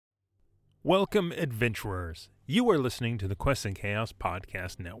Welcome, adventurers. You are listening to the Quests and Chaos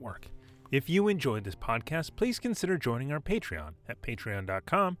Podcast Network. If you enjoyed this podcast, please consider joining our Patreon at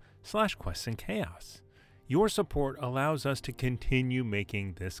patreon.com/questsandchaos. Your support allows us to continue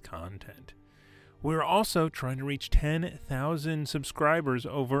making this content. We're also trying to reach 10,000 subscribers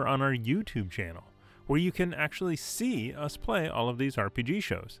over on our YouTube channel, where you can actually see us play all of these RPG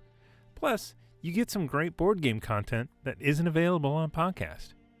shows. Plus, you get some great board game content that isn't available on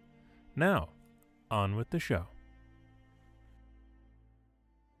podcast. Now, on with the show.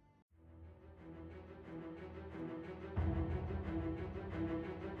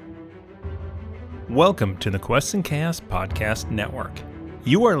 Welcome to the Quests and Chaos Podcast Network.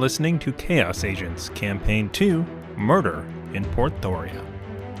 You are listening to Chaos Agents Campaign 2, Murder in Port Thoria.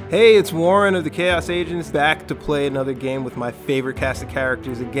 Hey, it's Warren of the Chaos Agents, back to play another game with my favorite cast of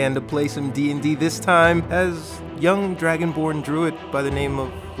characters again, to play some D&D, this time as young dragonborn druid by the name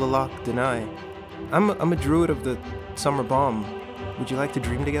of Lalak Denai. I'm a druid of the Summer Bomb. Would you like to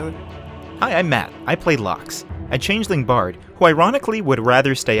dream together? Hi, I'm Matt. I play Lox, a changeling bard who ironically would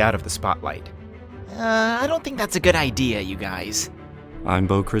rather stay out of the spotlight. I don't think that's a good idea, you guys. I'm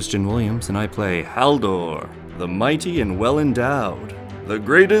Bo Christian Williams, and I play Haldor, the mighty and well-endowed, the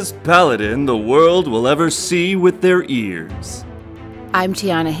greatest paladin the world will ever see with their ears. I'm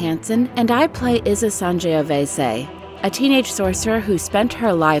Tiana Hansen, and I play Iza Sangiovese, a teenage sorcerer who spent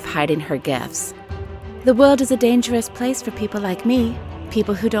her life hiding her gifts. The world is a dangerous place for people like me,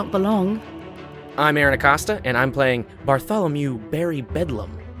 people who don't belong. I'm Aaron Acosta, and I'm playing Bartholomew Barry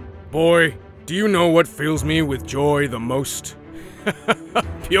Bedlam. Boy, do you know what fills me with joy the most?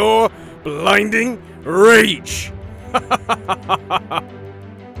 Pure, blinding rage!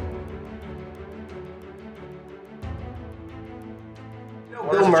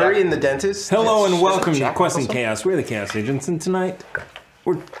 Bill Murray and the dentist. Hello and welcome to Quests and Chaos. We're the Chaos Agents, and tonight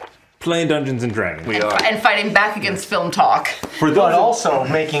we're playing Dungeons and Dragons. We are. And fighting back against Film Talk. But also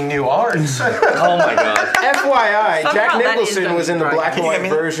making new art. Oh my god. FYI, Somehow Jack that is Nicholson was in the Dungeons black and white Can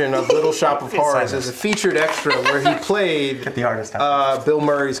you hear me? version of Little Shop of Horrors as a featured extra where he played the artist out. Bill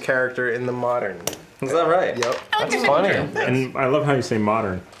Murray's character in the modern. Is that right? Yep. That's funny. And I love how you say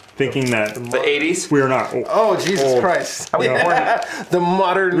modern, thinking that The 80s? we are not. Oh, Jesus Christ. The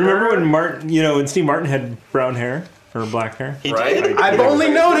modern. Remember when when Steve Martin had brown hair or black hair? Right? I've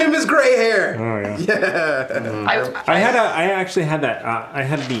only known him as gray hair. Oh yeah. Yeah. I actually had that. I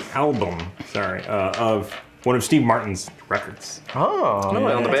had the album. Of one of Steve Martin's records. Oh. On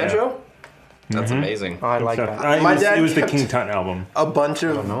the banjo? That's amazing. I like So, that. My dad it was the kept King Tut album. a bunch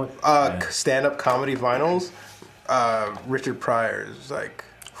of stand-up comedy vinyls. Richard Pryor's like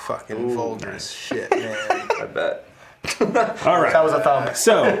fucking vulgar as shit, man. I bet. All right. That was a thumb.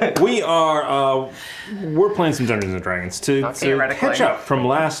 So we're playing some Dungeons and Dragons to theoretically. catch up from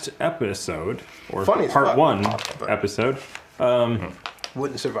last episode or Funny as part fuck. 1 But- episode.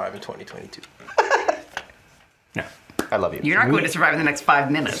 Wouldn't survive in 2022. No. I love you. You're not going to survive in the next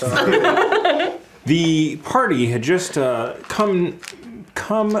 5 minutes. The party had just come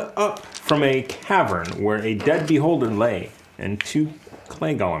up from a cavern where a dead beholder lay and 2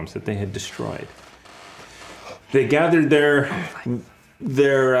 clay golems that they had destroyed. They gathered their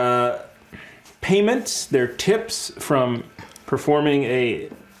payments, their tips from performing a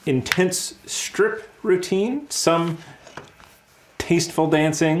intense strip routine, some tasteful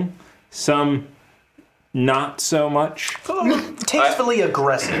dancing, some not so much. Tastefully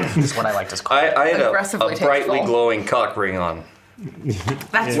aggressive is what I like to call it. I had a Aggressively brightly tasteful. glowing cock ring on.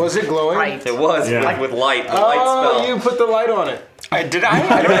 That's Was it glowing? right. It was Yeah. with light. The light Oh, spell. you put the light on it. Did I? I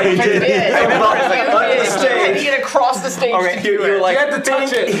had to get across the stage to do You were it. like, You had to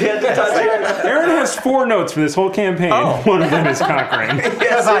touch it. You had to touch it. Aaron has 4 notes for this whole campaign. One of them is cock ring.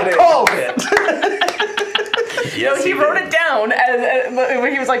 Yes, I called it. Yes, He wrote it down, and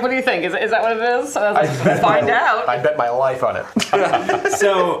he was like, "What do you think? Is that what it is?" And I was like, "Find out." I bet my life on it.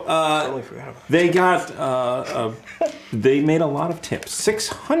 So they got they made a lot of tips.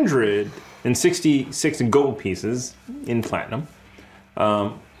 666 gold pieces in platinum.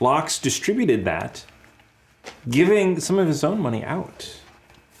 Lox distributed that, giving some of his own money out.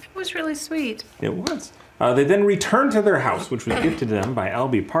 It was really sweet. It was. They then returned to their house, which was gifted to them by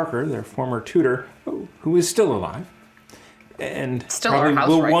Albie Parker, their former tutor, who is still alive, and Still our probably house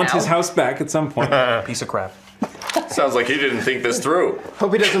will right want now. his house back at some point. Piece of crap. Sounds like he didn't think this through.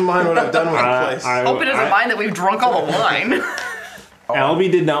 Hope he doesn't mind what I've done with the place. Hope he doesn't mind that we've drunk all the wine. Albie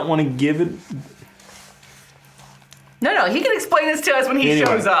did not want to give it. No, he can explain this to us when he Anyway.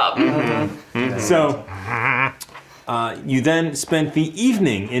 shows up. So You then spent the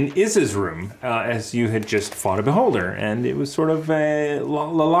evening in Izza's room as you had just fought a beholder, and it was sort of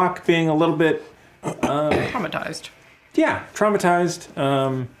Lalak being a little bit Traumatized. yeah, traumatized,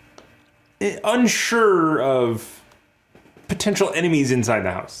 unsure of potential enemies inside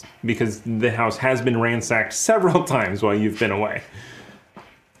the house because the house has been ransacked several times while you've been away.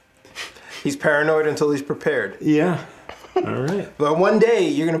 He's paranoid until he's prepared. Yeah. All right. But one day,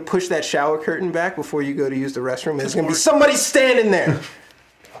 you're going to push that shower curtain back before you go to use the restroom, and there's going to be somebody standing there.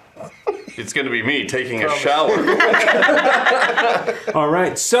 It's gonna be me taking a shower. All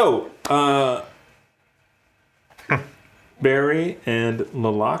right. So, Barry and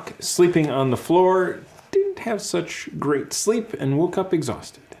Lalak, sleeping on the floor, didn't have such great sleep and woke up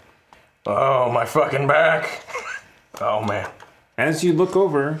exhausted. Oh, my fucking back. Oh, man. As you look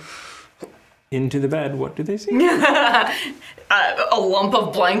over into the bed, what do they see? A lump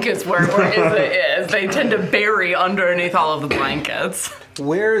of blankets where Izza is. They tend to bury underneath all of the blankets.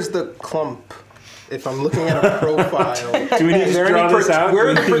 Where's the clump? If I'm looking at a profile, Do we need to draw this out? where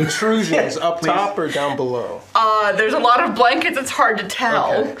are the protrusions? Up top or down below? There's a lot of blankets. It's hard to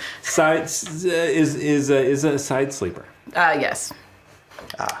tell. Okay. Is a side sleeper. Yes.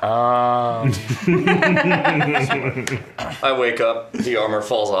 I wake up, the armor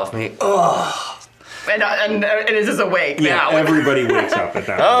falls off me. And it is awake Yeah, now. everybody wakes up at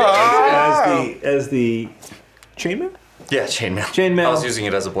that point. As the chainmail Yeah, chainmail. Chainmail. I was using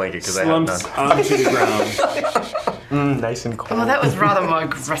it as a blanket because I had slumps none. onto the ground. Nice and cold. Well, that was rather more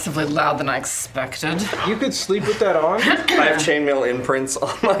aggressively loud than I expected. You could sleep with that on? I have chainmail imprints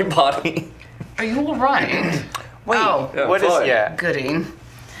on my body. Are you all right? Wait, Oh, Yeah, what is fine. yeah? goody.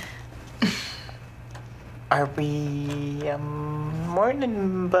 Are we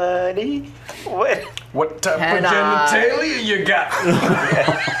morning, buddy? What? What type Can of I- genitalia you got?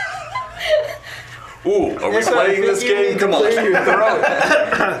 Ooh, are we playing this game? Come on.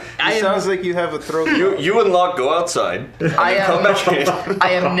 It sounds like you have a throat. You and Locke go outside. I Come am. back in. I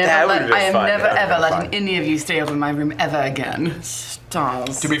am That never. would've been I am fun. never That would've ever been letting fun. any of you stay over in my room ever again.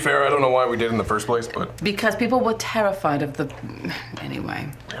 Stars. To be fair, I don't know why we did in the first place, but... Because people were terrified of the. Anyway.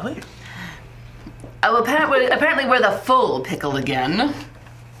 Really? Oh, apparently we're the full pickle again.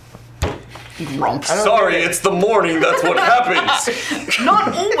 Grumps. Sorry, it's the morning. That's what happens. Not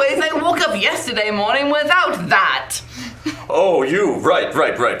always. I woke up yesterday morning without that. Oh, you.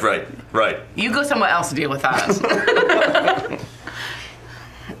 Right. You go somewhere else to deal with that.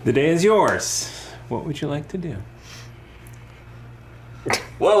 The day is yours. What would you like to do?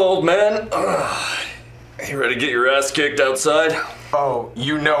 Well, old man, you ready to get your ass kicked outside? Oh,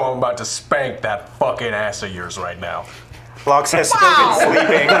 you know I'm about to spank that fucking ass of yours right now. Lox has still been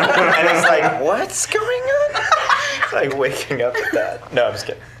sleeping, and it's like, what's going on? Like waking up at that. No, I'm just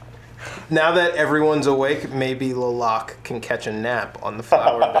kidding. Now that everyone's awake, maybe Lalak can catch a nap on the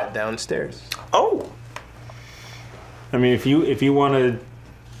flower bed downstairs. Oh, I mean, if you want to.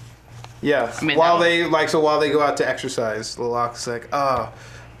 Yeah. mean, while that- they go out to exercise, Lalak's like,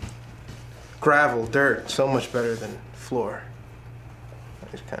 gravel, dirt, so much better than floor.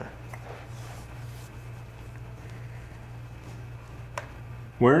 He's kind of.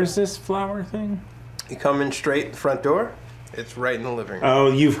 Where is this flower thing? You come in straight front door. It's right in the living room.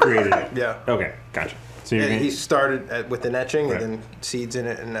 Oh, you've created it. Yeah. Okay, gotcha. So you're And gonna, he started with an etching Right. and then seeds in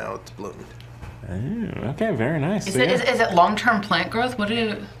it, and now it's bloomed. Oh, okay, very nice. Is So, yeah. it long-term plant growth? What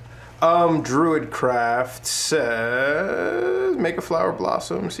is it? Druidcraft says make a flower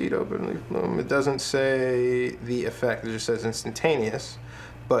blossom, seed open, leaf bloom. It doesn't say the effect. It just says instantaneous.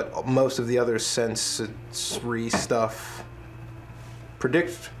 But most of the other sensory stuff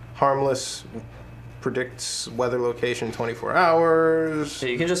predict harmless, predicts weather location 24 hours. So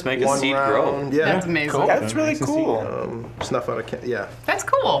you can just make a one seed round. grow. Yeah. That's amazing. that's really cool. Snuff out a yeah. That's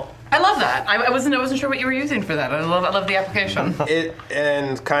cool. I love that. I wasn't sure what you were using for that. I love the application. It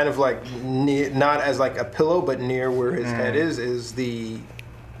and kind of like not as like a pillow, but near where his head is the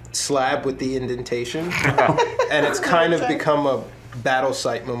slab with the indentation, and it's kind of become a battle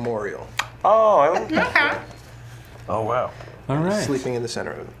site memorial. Oh, I like Okay. Oh, wow. All right. Sleeping in the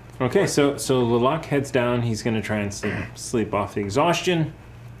center of it. Okay, so Lalak heads down. He's going to try and sleep off the exhaustion.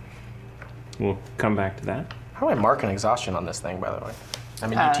 We'll come back to that. How do I mark an exhaustion on this thing, by the way? I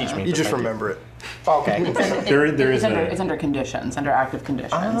mean, you teach me. You but just thank remember it. Okay. There is It's under conditions, under active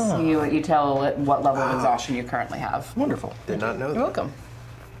conditions. You tell it what level of exhaustion you currently have. Wonderful. Did not know You're that. welcome.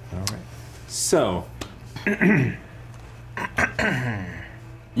 So,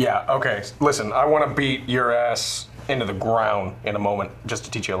 Yeah, okay. Listen, I want to beat your ass into the ground in a moment just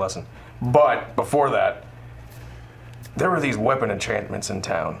to teach you a lesson. But before that, there were these weapon enchantments in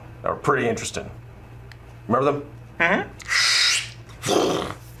town that were pretty interesting. Remember them?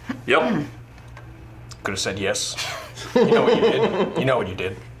 Yep. Could have said yes. You know what you did. You know what you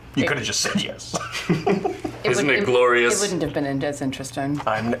did. You could have just said yes. Isn't it glorious? It wouldn't have been as interesting.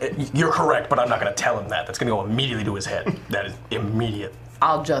 You're correct, but I'm not going to tell him that. That's going to go immediately to his head. That is immediate.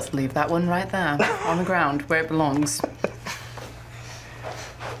 I'll just leave that one right there on the ground where it belongs.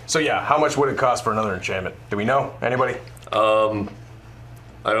 So yeah, how much would it cost for another enchantment? Do we know? Anybody? I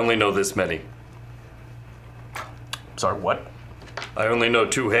only know this many. Sorry, what? I only know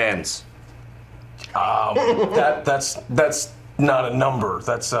 2 hands. That's not a number.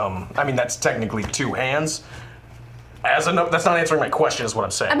 That's I mean that's technically 2 hands. That's not answering my question, is what I'm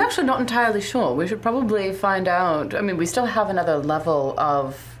saying. I'm actually not entirely sure. We should probably find out. I mean, we still have another level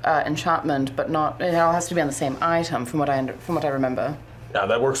of enchantment, but not. It all has to be on the same item, from what I remember. Yeah,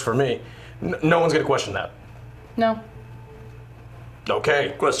 that works for me. No one's gonna question that. No.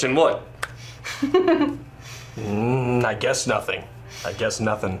 Okay. Question what? I guess nothing. I guess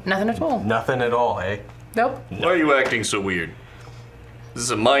nothing. Nothing at all. Nothing at all, eh? Nope. Why are you acting so weird? Is this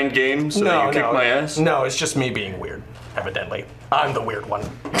a mind game so that you kick my ass? No, it's just me being weird, evidently. I'm the weird one.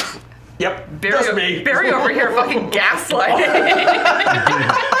 Yep, just me. Barry over here fucking gaslighting.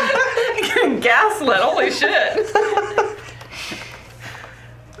 Getting gaslit, holy shit.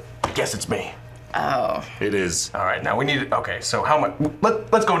 I guess it's me. Oh. It is. All right, now we need it. Okay, so how much?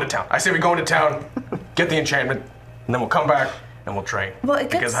 Let's go into town. I say we go into town, get the enchantment, and then we'll come back and we'll train. Well, it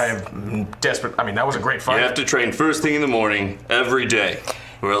because I am desperate. I mean, that was a great fight. You have to train first thing in the morning, every day,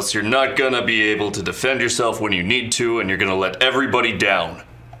 or else you're not gonna be able to defend yourself when you need to, and you're gonna let everybody down.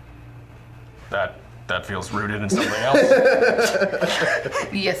 That feels rooted in something else.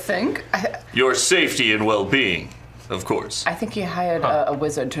 You think? Your safety and well-being, of course. I think you hired a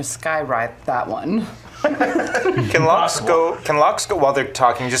wizard to skywrite that one. Can Locks go while they're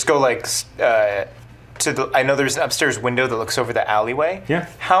talking? Just go like to the. I know there's an upstairs window that looks over the alleyway. Yeah.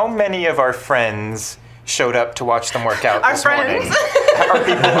 How many of our friends showed up to watch them work out this morning? Friends? Are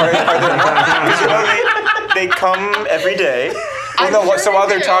people? Are there? 'Cause, you know, they come every day. Well, no, sure so while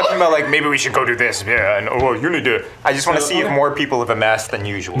they they're do. talking about like maybe we should go do this, yeah, and oh you need to. I just want to see if more people have amassed than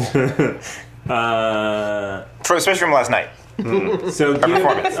usual, especially from last night. So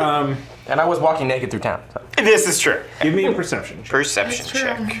performance. And I was walking naked through town. So. This is true. give me a perception check. Perception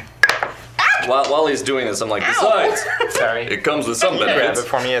check. While he's doing this, I'm like, besides, Sorry. it comes with some Grab it benefits.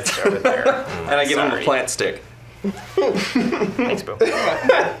 for me. It's over there. And I give him a plant stick. Thanks, Boo.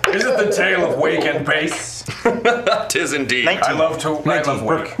 Is it the tale of wake and bake? Tis indeed. 19. I love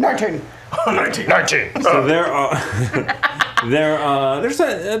wake. 19. 19. So there are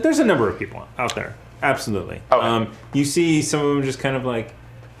there's a number of people out there. Absolutely. Okay. You see some of them just kind of like,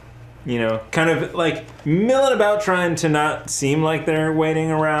 kind of like milling about, trying to not seem like they're waiting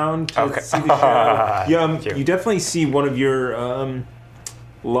around to see the show. You definitely see one of your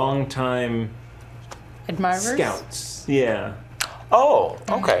longtime Admirers? scouts. Yeah. Oh,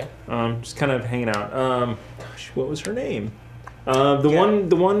 okay. Just kind of hanging out. Gosh, what was her name? The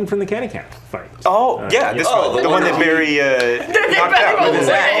one from the Catty Cat fight. Oh, yeah, this one. The one that Barry knocked out with his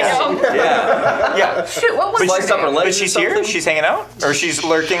axe. Yeah. Shoot, what was Sliced her up her name? legs But or she's something? here? She's hanging out? Or she's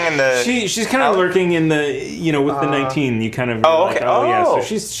lurking in the... She's kind of lurking in the with the 19. You kind of Oh, like, okay. oh yeah, so Oh.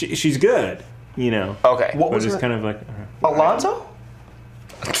 she's good. Okay. What But was just her? kind of like Alonzo?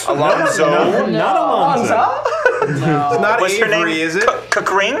 Alonzo. not Alonzo. It's not What's her name? Avery, is it?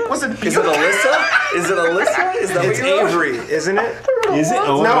 Kakring? Was it Is it Alyssa? Is it Alyssa? Is that It's what you're Avery, isn't it? Is it?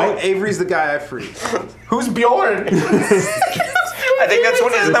 Oh, No, right. Avery's the guy I freed. Who's Bjorn? I think that's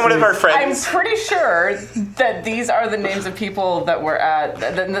one. Isn't that one of our I'm friends? pretty sure that these are the names of people that were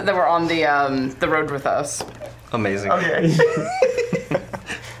that were on the road with us. Amazing. Okay.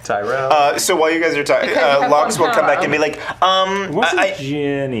 Tyrell. So while you guys are talking, Because you have Locks one will come back power. and be like, It wasn't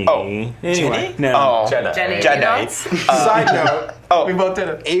Jenny. Oh, Anyway, Jenny? no. Oh, Jenny. Jedi. Side note, Oh. We both did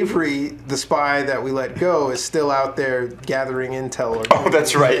it. Avery, the spy that we let go, is still out there gathering intel. Or Oh,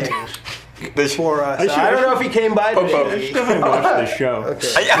 that's right. For us. should- I don't know if he came by today. Definitely watch the show. Well,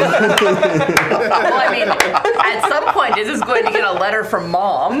 I mean, at some point, is this going to get a letter from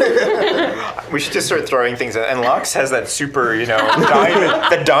Mom? We should just start throwing things at. And Locks has that super,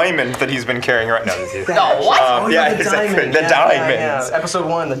 diamond, the diamond that he's been carrying around. No, this is. No, what? Yeah, exactly. The diamond. Yeah. Episode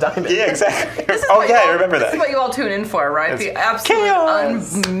 1, the diamond. Yeah, exactly. This is Oh what yeah, y'all- I remember This is that. what you all tune in for, right? The absolute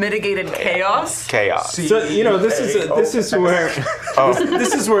Chaos. unmitigated chaos. Chaos. So this is where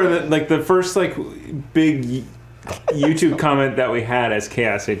this is where the first big YouTube comment that we had as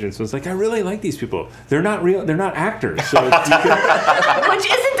Chaos Agents was like, I really like these people. They're not real. They're not actors. So it's, Which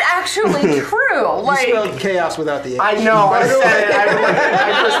isn't actually true. Like, You spelled chaos without the H. I know. I said it.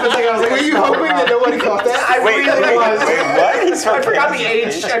 I was Were you hoping that nobody caught that? I really was. what? I forgot the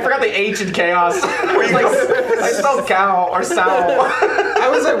H. I forgot the H in chaos. I spelled cow or sow. I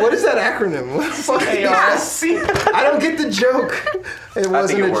was like, what is that acronym? What the fuck? Chaos. I don't get the joke. It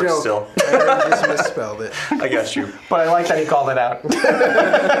wasn't it a works joke. still. I just misspelled it. I got you. But I like that he called it out.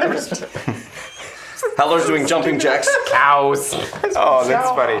 Haldor's doing jumping jacks Cows. Oh, that's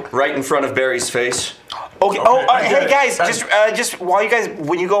funny. right in front of Barry's face. Okay. Oh, hey guys, just while you guys,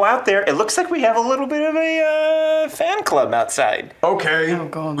 when you go out there, it looks like we have a little bit of a fan club outside. Okay. Oh,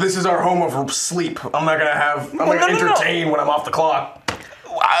 God. This is our home of sleep. I'm not gonna no. entertain when I'm off the clock.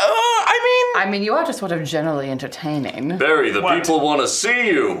 I mean, you are just sort of generally entertaining. Barry, the people want to see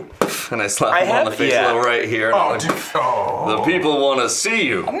you. And I slap him on the face a little right here. And I'm like, the people want to see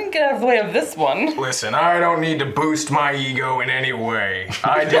you. I'm gonna get out of the way of this one. Listen, I don't need to boost my ego in any way.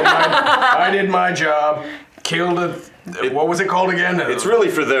 I did my job. Killed a. What was it called again? It's really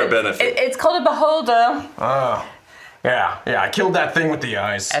for their benefit. It's called a beholder. Yeah. I killed that thing with the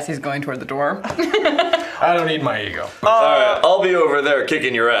eyes. As he's going toward the door. I don't need my ego. All right, I'll be over there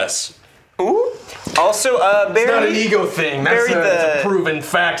kicking your ass. Ooh. Also, Barry. It's not an ego thing. That's Barry, it's a proven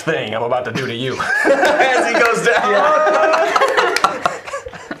fact thing I'm about to do to you. As he goes down.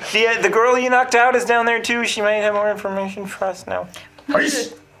 The girl you knocked out is down there too. She might have more information for us now. Are you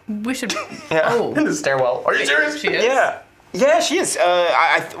We should. Yeah. Oh. in the stairwell? Are you serious? She is? Yeah, she is.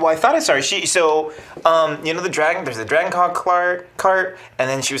 I thought I saw her. You know the dragon. There's the dragon cart, and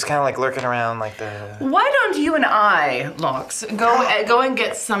then she was kind of like lurking around like the. Why don't you and I, Lox, go and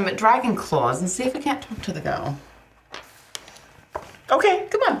get some dragon claws and see if we can't talk to the girl? Okay.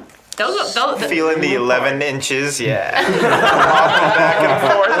 Come on. They'll Feeling the 11 inches, yeah. Walking back and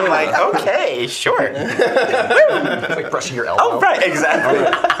forth. I'm like, okay, sure. It's like brushing your elbow. Oh, right, exactly.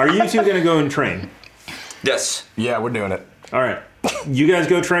 are you two going to go and train? Yes. Yeah, we're doing it. All right. You guys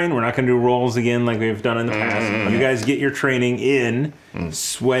go train. We're not going to do rolls again like we've done in the past. You guys get your training in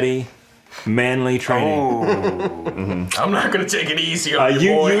sweaty, manly training. I'm not gonna take it easy on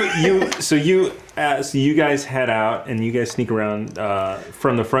you, boy. So you guys head out and you guys sneak around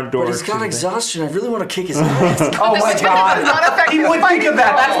from the front door. But he's got exhaustion. I really want to kick his ass. Oh my god. He would think of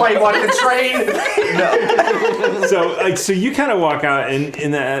that. That's why he wanted to train. So you kind of walk out and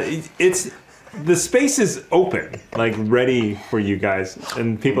the space is open, like ready for you guys,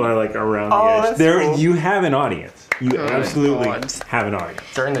 and people are like around the edge. That's cool. You have an audience. You absolutely have an audience.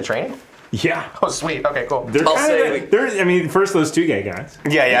 During the training? Yeah. Oh, sweet. Okay, cool. First those two gay guys.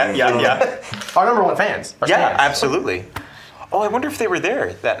 Yeah. Our number one fans. Our Yeah, fans. absolutely. Oh, I wonder if they were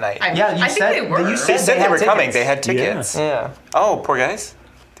there that night. Yeah, you I said think they were. You They said they had were coming. tickets. They had tickets. Yeah. Oh, poor guys.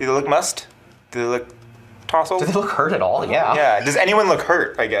 Do they look mussed? Do they look tousled? Do they look hurt at all? Yeah. Yeah. Does anyone look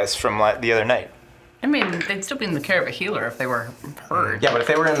hurt, I guess, from the other night? I mean, they'd still be in the care of a healer if they were hurt. Yeah, but if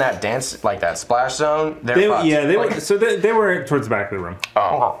they were in that dance, like that splash zone, they're fucked. They Like- were. So they were towards the back of the room.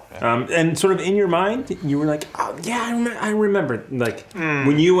 Oh. And sort of in your mind, you were like, oh, yeah, I remember. Like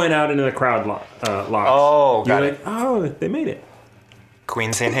when you went out into the crowd locks. Oh, got you were it. like, oh, they made it.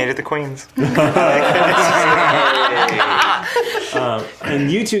 Queen Saint hated the queens.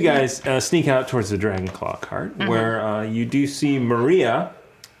 And you two guys sneak out towards the Dragon Claw cart, where you do see Maria.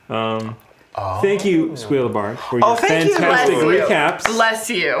 Thank you, Squeal the Bard, for your thank you. fantastic Bless you. recaps. Bless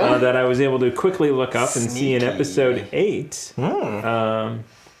you. That I was able to quickly look up and see in episode 8. You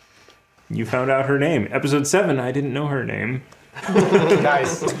found out her name. Episode 7, I didn't know her name.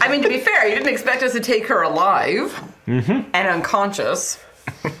 Nice. I mean, to be fair, you didn't expect us to take her alive and unconscious.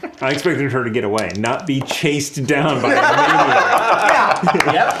 I expected her to get away, not be chased down by a maniac.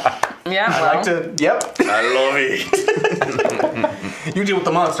 Yep. Yeah, I well. like to. Yep. I love it. You deal with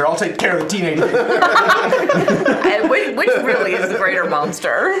the monster. I'll take care of the teenager. And which really is the greater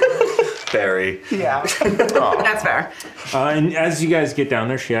monster? Barry. Yeah. That's fair. And as you guys get down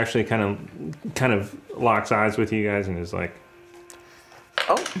there, she actually kind of locks eyes with you guys and is like,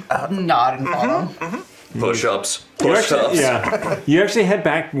 Nod and follow. Push-ups. you actually, Push-ups. yeah, you actually head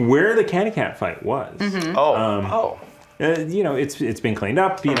back where the Cat fight was. You know, it's been cleaned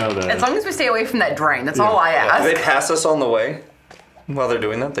up. You know, As long as we stay away from that drain, that's all I Do ask. they pass us on the way? While they're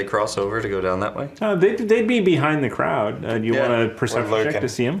doing that, they cross over to go down that way? they'd be behind the crowd. Do you Yeah, want a perception we're check lurking. to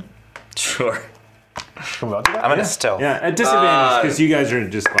see them? Sure. I'm gonna stealth. Yeah, at disadvantage because you guys are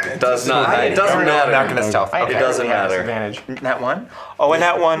just like. It doesn't matter. I'm not gonna stealth. It doesn't matter. Advantage. That one? Oh, and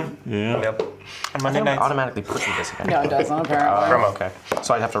that one. Yeah. Yep. On Monday It nights. automatically put you disadvantage. No, it doesn't, apparently. Okay.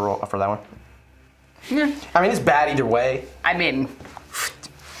 So I'd have to roll for that one. I mean, it's bad either way. I mean,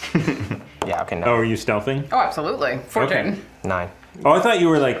 Yeah, okay, no. Oh, are you stealthing? oh, absolutely. 14. Okay. 9. Oh, I thought you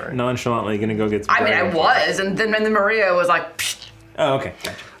were like nonchalantly gonna go get some. I mean, I dragon. was, and then Maria was like, psh. Oh, okay.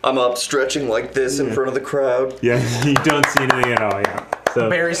 Gotcha. I'm up stretching like this in front of the crowd. Yeah, you don't see anything at all. Yeah. So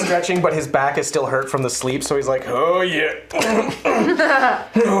Barry's stretching, but his back is still hurt from the sleep, so he's like, oh, yeah.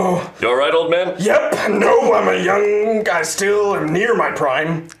 You alright, old man? Yep, no, I'm a young guy still. I'm near my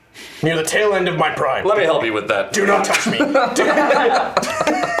prime. Near the tail end of my prime. Let me help you with that. Do not touch me.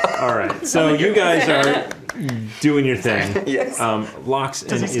 all right. So you guys are doing your thing. Yes. Locks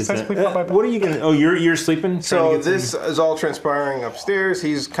and he is successfully pop my back? what are you gonna? Oh, you're sleeping. So Trying to get this is all transpiring upstairs.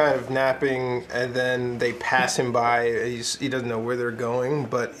 He's kind of napping, and then they pass him by. He doesn't know where they're going,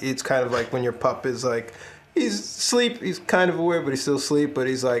 but it's kind of like when your pup is like, he's asleep. He's kind of aware, but he's still asleep. But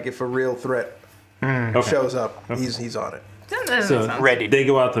he's like, if a real threat Okay. shows up, he's on it. That makes So sense. Ready. they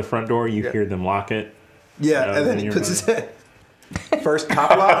go out the front door. You Yeah. hear them lock it. Yeah, No, and then then he you're puts his head. First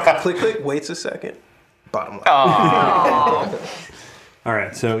top lock, click, click, waits a second, bottom lock. All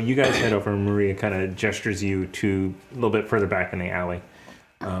right. So you guys head over. And Maria kind of gestures you to a little bit further back in the alley.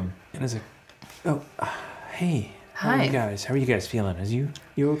 And is like, oh, hey. How are Hi. you guys? How are you guys feeling?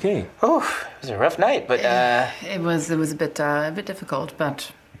 You okay? Oh, it was a rough night, but It was a bit difficult,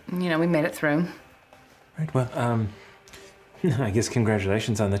 but we made it through. Right. Well, I guess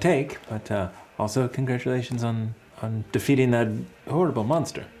congratulations on the take, but also congratulations on defeating that horrible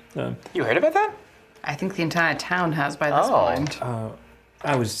monster. you heard about that? I think the entire town has by this Oh. point.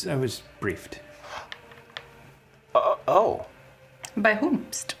 I was briefed. Oh. By whom?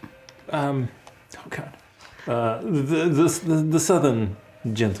 Psst. Oh God. The southern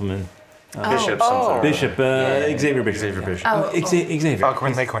gentleman, Bishop something. Bishop, Xavier Bishop. Xavier Bishop. Xavier.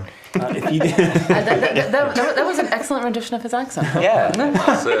 Quinn Lakeland. If you That was an excellent rendition of his accent. Yeah.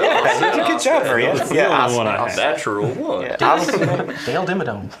 Good job, Maria. That's the only one I had. Natural one. Dale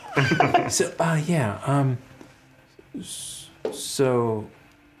Dimmadome. So, so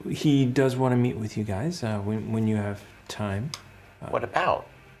he does want to meet with you guys when you have time. What about?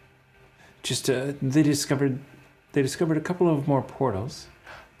 Just they discovered a couple of more portals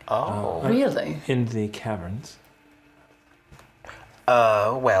Oh. Really? in the caverns.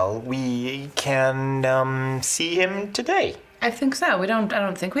 Well, we can see him today. I think so. I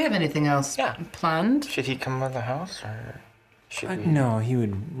don't think we have anything else Yeah. planned. Should he come to the house, or should we? No, he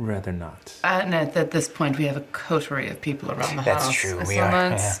would rather not. No, at this point, we have a coterie of people around the That's house. true, we So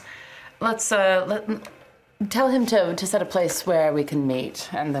are, let's tell him to set a place where we can meet,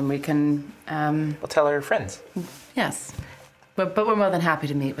 and then we can. We'll tell our friends. Yes, but we're more than happy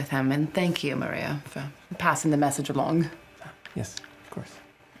to meet with him, and thank you, Maria, for passing the message along. Yes, of course.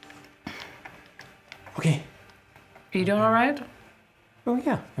 Okay. Are you doing all right? Oh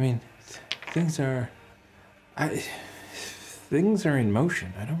yeah. I mean, things are in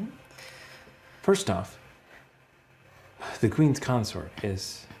motion. I don't. First off, the Queen's consort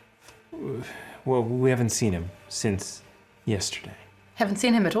is. Well, we haven't seen him since yesterday. Haven't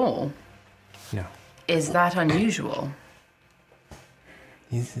seen him at all. No. Is that unusual?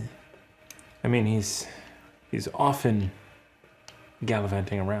 He's often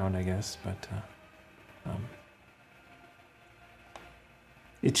gallivanting around, I guess, but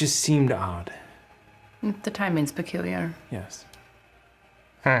it just seemed odd. The timing's peculiar. Yes.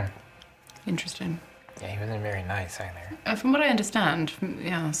 Interesting. Yeah, he wasn't very nice either. From what I understand,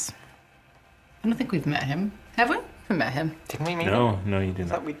 yes. I don't think we've met him. Have we? We met him. Didn't we meet him? No, you did I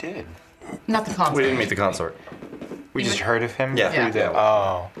not. thought we did. Not the consort. We didn't meet the consort. We just heard of him? Yeah. Yeah. We did.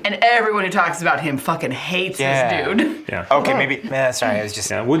 Oh. And everyone who talks about him fucking hates Yeah. this dude. Yeah. Okay, maybe. Sorry, I was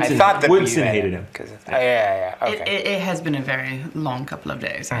just. Yeah, Woodson- I thought that Woodson we met hated him. 'cause of- yeah. Okay. It has been a very long couple of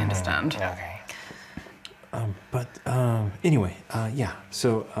days, I understand. Okay. But anyway, yeah.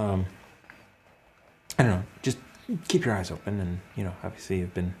 So I don't know. Just keep your eyes open, and obviously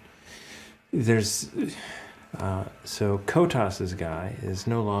you've been. There's so Kotas's guy is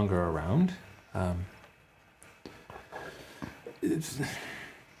no longer around.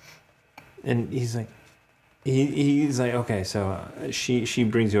 And he's like, he's like, okay. So she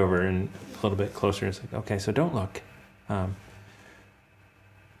brings you over and a little bit closer. It's like, okay. So don't look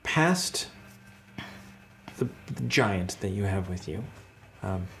past the giant that you have with you.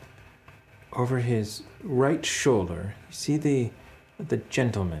 Over his right shoulder, you see the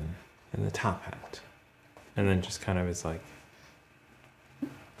gentleman in the top hat, and then just kind of is like,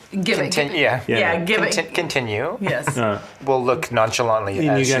 Give it. Yeah. Yeah, give it. Continue. Yes. We'll look nonchalantly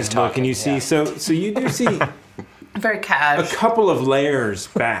and as you she's guys talking. look and you see. yeah. So you do see Very a cash. couple of layers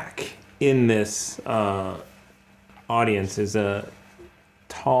back in this audience is a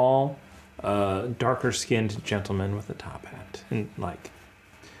tall, darker-skinned gentleman with a top hat and like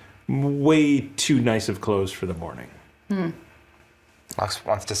way too nice of clothes for the morning. Lux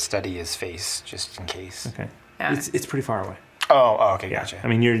wants to study his face just in case. Okay, Yeah. it's pretty far away. Oh, okay, Yeah, gotcha. I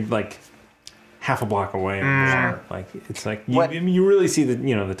mean you're like half a block away. Or more. Like it's like you, What? I mean, you really see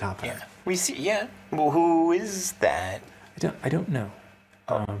the top hat. yeah, we see. Yeah. Well, who is that? I don't know.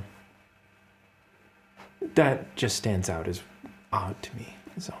 That just stands out as odd to me.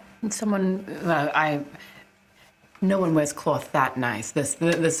 So Someone, no one wears cloth that nice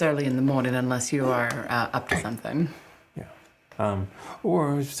this early in the morning unless you are up to something. yeah,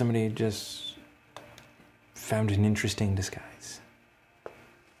 or somebody just found an interesting disguise.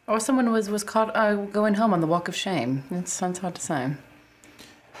 Or someone was caught going home on the walk of shame. It sounds hard to say.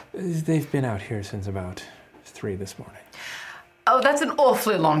 They've been out here since about 3 this morning. Oh, that's an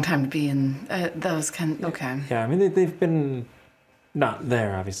awfully long time to be in those kind. Okay. Yeah, I mean they've been not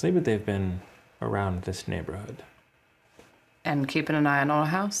there obviously, but they've been around this neighborhood And keeping an eye on our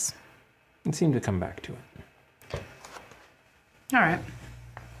house. and seem to come back to it. All right.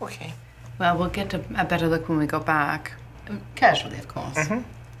 Okay. Well, we'll get a better look when we go back. Casually, of course.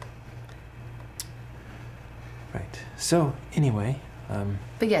 Right. So anyway,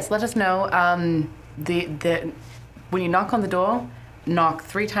 But yes, let us know. The when you knock on the door, knock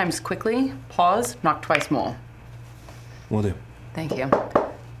 3 times quickly. Pause. Knock twice more. we'll do. Thank you.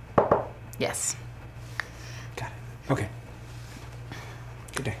 Yes. Got it. Okay.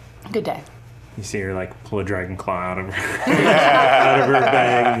 Good day. Good day. You see her like pull a dragon claw out of her out of her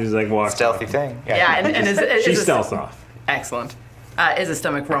bag and just like walk. Stealthy thing. Yeah, and She is stealths off. excellent. As his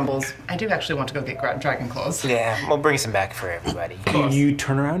stomach rumbles, I do actually want to go get dragon claws. Yeah, we'll bring some back for everybody. You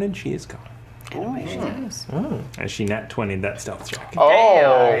turn around and she is gone. Away she goes. As she nat 20'd that stealth check.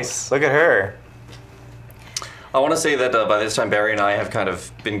 Oh, Nice. look at her. I want to say that by this time Barry and I have kind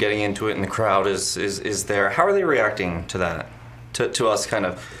of been getting into it, and the crowd is there. How are they reacting to that? To us kind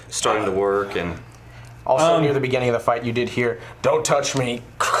of starting to work and. Also, near the beginning of the fight, you did hear, "Don't touch me."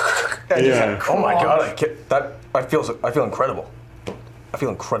 And you said, oh my god, I feel incredible. I feel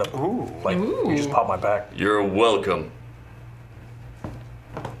incredible. Ooh. Like you just popped my back. You're welcome.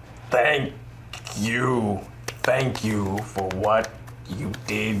 Thank you. Thank you for what you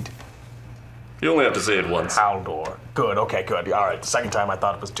did, You only have to say it once. Haldor. Good. Okay. Good. All right. The second time I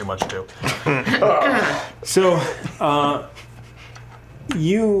thought it was too much too. So,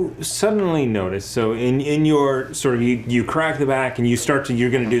 you suddenly notice. So in your sort of you crack the back and you're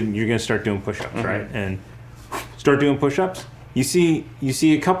gonna start doing push-ups, right? And start doing push-ups. You see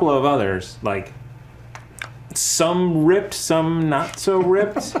a couple of others, like some ripped, some not so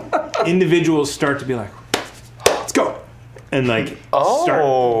ripped. Individuals start to be like, let's go, and like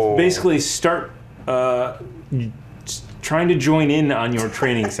start trying to join in on your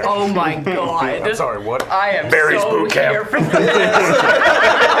training session. Oh my god. I'm sorry. What? I am Barry's so boot camp. here for this.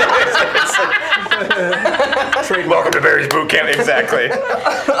 Welcome to Barry's boot camp. Exactly.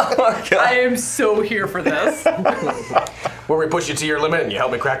 I am so here for this. Where we push you to your limit and you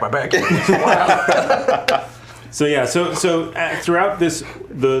help me crack my back. So yeah, so throughout this,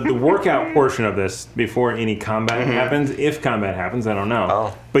 the workout portion of this, before any combat happens, if combat happens, I don't know.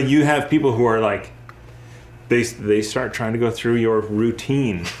 Oh. But you have people who are like, they start trying to go through your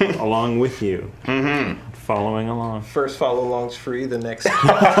routine along with you, following along. First follow along's free, the next 3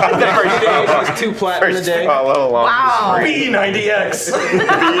 days is 2 platinum a day. Follow along. Wow. B90X.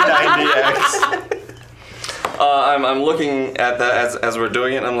 B90X. I'm looking at that as we're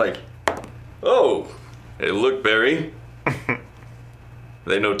doing it, and I'm like, oh, hey, look, Barry.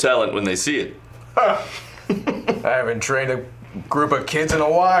 They know talent when they see it. I haven't trained a group of kids in a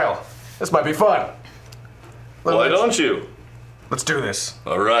while. This might be fun. Why don't you? Let's do this.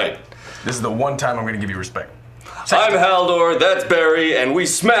 All right. This is the one time I'm going to give you respect. I'm Haldor, that's Barry, and we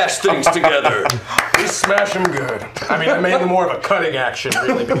smash things together. We smash them good. I mean, I made them more of a cutting action,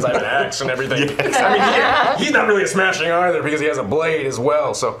 really, because I have an axe and everything. I mean, he's not really a smashing either because he has a blade as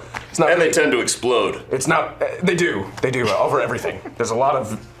well, so it's not. And really, they tend to explode. It's not. They do over everything. There's a lot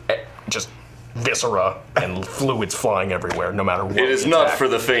of just viscera and fluids flying everywhere, no matter what. It is not for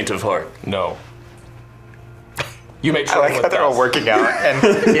the faint of heart. No. You may I train like how with they're all us. working out, and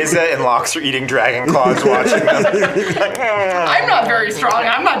Izza and Lox are eating dragon claws watching them. I'm not very strong.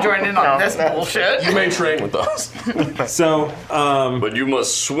 I'm not joining in on this bullshit. You may train with us. So, But you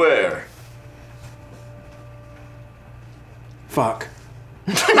must swear. fuck.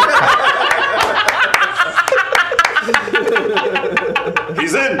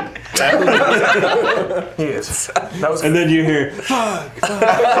 He's in. He is. That was. And then you hear, fuck.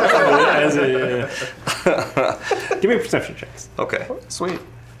 As a, give me perception checks. Okay. Sweet.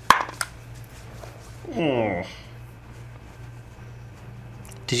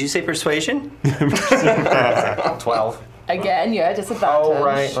 Did you say persuasion? 12. Again, you had disadvantage. Oh,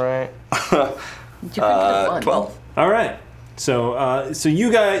 right. You could have won. 12. All right. So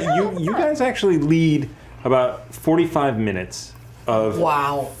you guys actually lead about 45 minutes of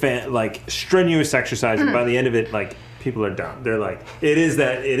like strenuous exercise, and by the end of it, like people are done. They're like, it is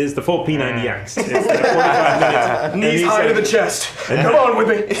the full P90X. It's like 45 minutes. Knees high to the chest. Come on with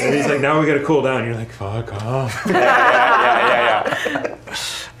me. And he's like, now we gotta cool down. You're like, fuck off. Yeah.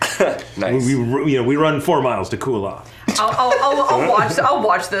 Nice. We run 4 miles to cool off. I'll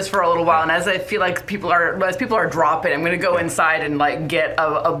watch this for a little while, and as I feel like people are dropping, I'm gonna go inside and like get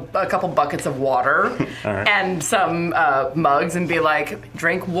a couple buckets of water and some mugs and be like,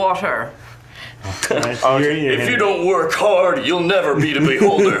 drink water. Right, so if you don't work hard, you'll never be the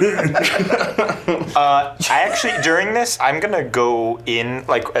beholder. I actually, during this, I'm gonna go in,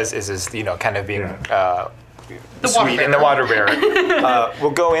 like, as kind of being sweet in the water bearer.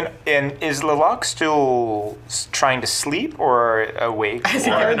 We'll go in, and is Lilac still trying to sleep or awake?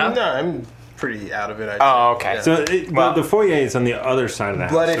 No, I'm pretty out of it. Oh, okay. Yeah. So the foyer is on the other side of the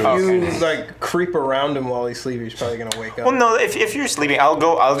house. But if you Okay. like creep around him while he's sleeping, he's probably gonna wake up. Well, no, if you're sleeping, I'll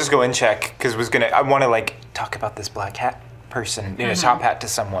just go and check, because I want to, like, talk about this black hat person, top hat to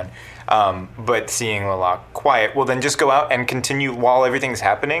someone. But seeing Lilac quiet, well, then just go out and continue while everything's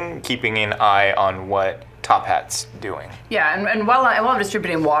happening, keeping an eye on what Top Hat's doing. Yeah, and while I'm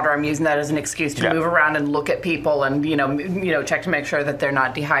distributing water, I'm using that as an excuse to move around and look at people and check to make sure that they're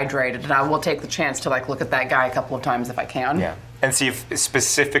not dehydrated. And I will take the chance to like look at that guy a couple of times if I can. Yeah, and see if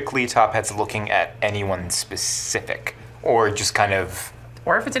specifically Top Hat's looking at anyone specific, or just kind of.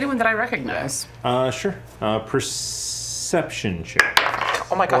 Or if it's anyone that I recognize. Sure. Perception check.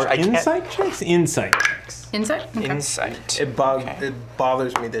 Oh my gosh, Or I can't. insight checks? Insight checks. Insight? Okay. Insight. It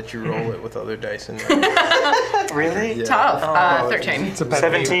bothers me that you roll it with other dice in there. Really? Yeah. Tough. 13.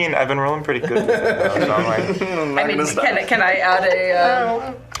 17. I've been rolling pretty good with it, though, so I'm like, I mean, can I add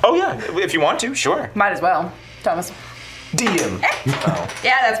a... oh yeah, if you want to, sure. might as well. Thomas. DM.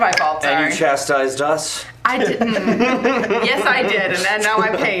 Yeah, that's my fault. Sorry. And you chastised us. I didn't. Yes, I did, and now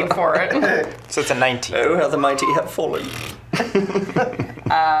I'm paying for it. So it's a 19. Oh, how the mighty have fallen.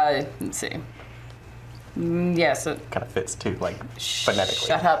 Let's see. Yes. Kind of fits too, like phonetically.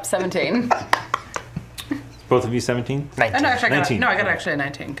 Shut up. 17. Both of you 17? 19. No, actually, 19. I got actually a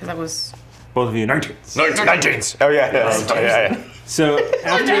 19 because I was. Both of you 19. 19s. Oh yeah. So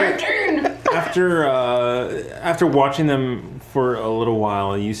after watching them for a little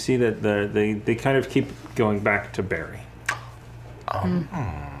while, you see that they kind of keep going back to Barry.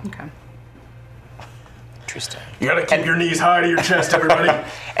 Okay. Interesting. You gotta keep your knees high to your chest, everybody.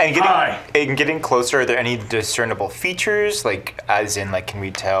 And getting closer, are there any discernible features? Like, as in, like, can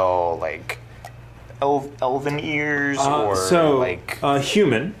we tell, like, elven ears or like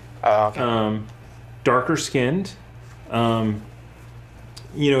human? Okay. Darker skinned. Again,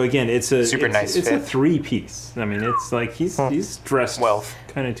 it's a Super nice It's fit. a 3-piece. I mean, it's like he's dressed Wealth.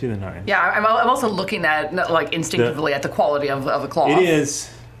 kind of to the nines. Yeah, I'm also looking at like instinctively at the quality of the cloth. It is.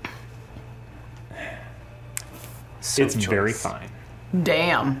 So It's very fine.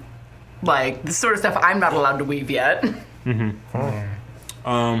 Damn. Like the sort of stuff I'm not allowed to weave yet.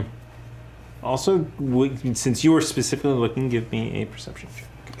 Also, since you were specifically looking, give me a perception check.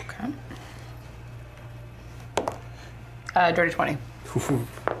 Okay. Dirty 20.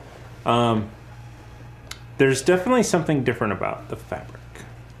 There's definitely something different about the fabric.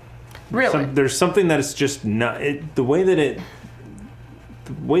 Really? There's something that is just not the way that it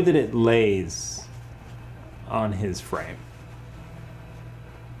lays on his frame.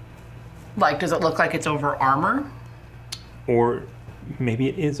 Like, does it look like it's over armor? Or maybe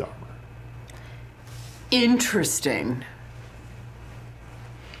it is armor. Interesting.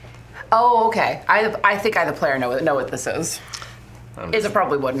 Oh, okay. I think I, the player, know what this is. It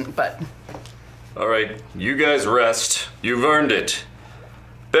probably wouldn't, but. All right, you guys rest. You've earned it.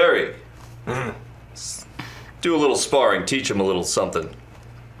 Barry, do a little sparring. Teach him a little something.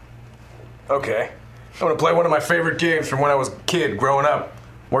 Okay. I'm gonna play one of my favorite games from when I was a kid growing up,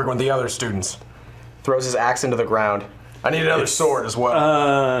 working with the other students. Throws his axe into the ground. I need another sword as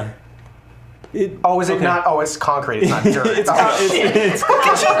well. Is it not? Oh, it's concrete. It's not dirt. It's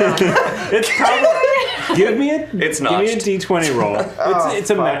probably. Give me a D20 roll.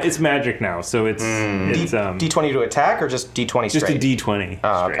 It's magic now, so it's D20 to attack or just D20 just straight? a D20.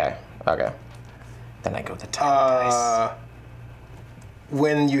 Oh, straight. okay. Then I go the dice.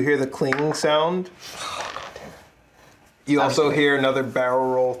 When you hear the cling sound, you also hear another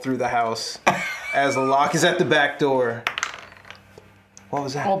barrel roll through the house as the lock is at the back door. What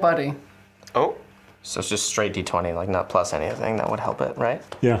was that? Oh, buddy. Oh. So it's just straight D20, like not plus anything. That would help it, right?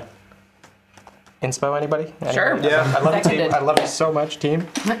 Yeah. Inspo anybody? Sure. Yeah. I love you, team. Seconded. I love you so much, team.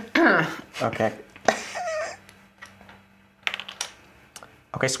 Okay.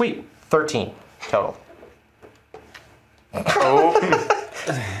 Okay, sweet. 13 total.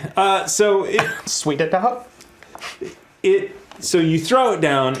 So it Sweet it out. so you throw it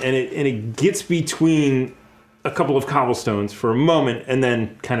down and it gets between a couple of cobblestones for a moment and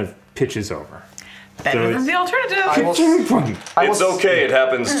then kind of pitches over. Better than it's- the alternative. It's okay. It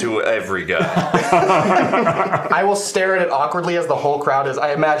happens to every guy. I will stare at it awkwardly as the whole crowd is,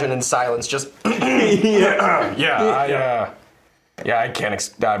 I imagine, in silence, just. Yeah, I can't.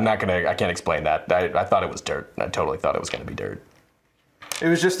 I can't explain that. I thought it was dirt. I totally thought it was gonna be dirt. It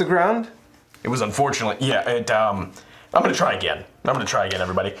was just the ground? It was unfortunate. Yeah. I'm gonna try again.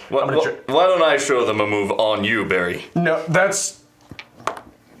 Everybody. Why don't I show them a move on you, Barry? No, that's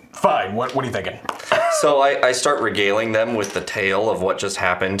fine. What are you thinking? So I start regaling them with the tale of what just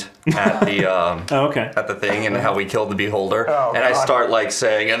happened at the at the thing and how we killed the beholder. Oh, and I God. start like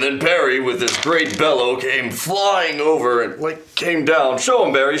saying, and then Barry with this great bellow came flying over and like came down. Show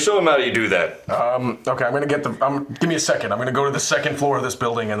him, Barry. Show him how you do that. Okay, I'm gonna get give me a second. I'm gonna go to the second floor of this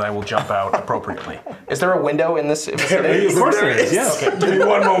building and I will jump out appropriately. Is there a window in this? Of course there is. Yeah. Okay, give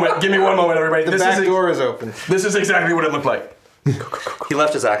me one moment. Everybody. The back door is open. This is exactly what it looked like. He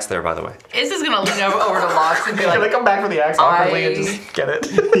left his axe there, by the way. Is this gonna lean over to Lox and be Can I like, come back for the axe awkwardly and I- just get it?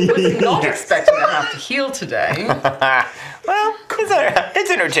 was not expecting to have to heal today. Well, it's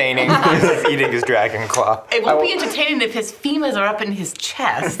entertaining. He's eating his dragon claw. It won't be entertaining if his femurs are up in his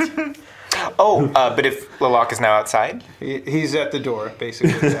chest. Oh, but if Lilac is now outside? He's at the door,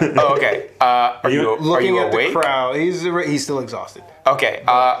 basically. Yeah. Oh, okay. Are you Looking at awake? the crowd. He's still exhausted. Okay.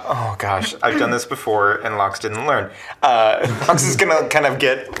 Oh gosh, I've done this before, and Lox didn't learn. Lox is gonna kind of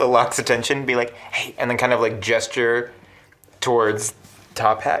get Locke's attention, be like, "Hey," and then kind of like gesture towards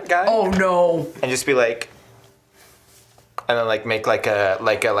Top Hat guy, Oh no. and just be like, and then like make like a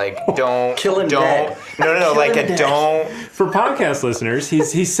don't Kill him don't dead. no like a don't. For podcast listeners,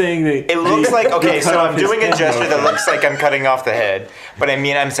 he's saying that It looks like okay, cut so off I'm his doing a head gesture that motion. looks like I'm cutting off the head, but I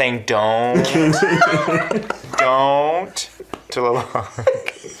mean I'm saying don't to Lilac.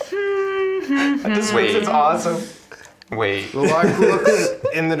 This Wait. is awesome. Wait. Lilac looks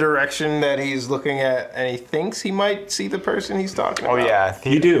in the direction that he's looking at, and he thinks he might see the person he's talking Oh about. yeah.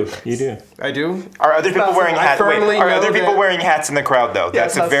 You do. I do? Are other people wearing I hats? Wait, firmly are know other people that- wearing hats in the crowd though?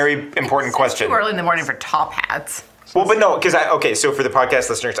 That's a that's- very important question. Too early in the morning for top hats. Well, but no, because so for the podcast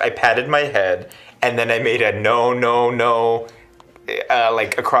listeners, I patted my head and then I made a no,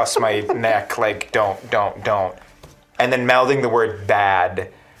 like across my neck, like don't, and then mouthing the word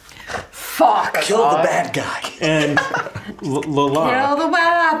bad. Fuck. Kill the bad guy. And Lilac, Kill the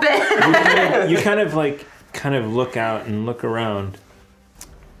weapon. you kind of look out and look around.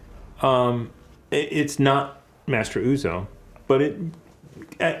 It's not Master Uzo, but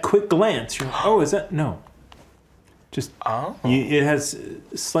at quick glance, you're like, oh, is that no? Just it has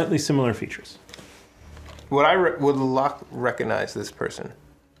slightly similar features. Would Locke recognize this person?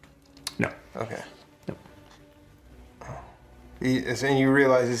 No. Okay. And you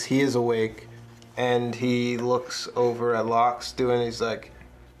realize he is awake, and he looks over at Locke's he's like,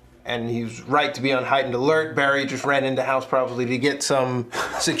 and he's right to be on heightened alert. Barry just ran into house probably to get some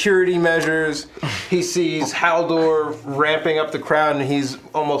security measures. He sees Haldor ramping up the crowd, and he's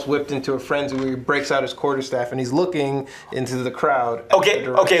almost whipped into a frenzy where he breaks out his quarterstaff, and he's looking into the crowd. at the Okay,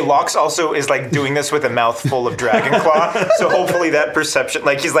 direction. Lox also is like doing this with a mouth full of dragon claw, so hopefully that perception,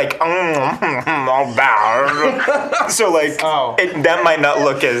 like he's like, all bow. So like, that might not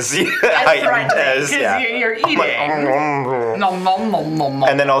look as heightened as, yeah. You're eating. Nom, nom, nom, nom, nom.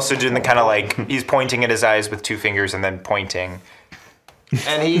 And then also doing the kind of like, he's pointing at his eyes with two fingers and then pointing.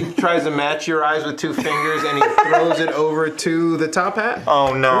 And he tries to match your eyes with two fingers, and he throws it over to the top hat.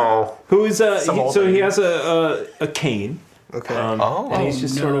 Oh no. Who is so he has a cane. Okay. And he's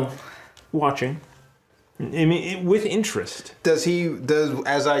just sort of watching. I mean, with interest. Does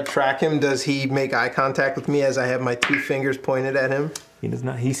as I track him, does he make eye contact with me as I have my two fingers pointed at him? He does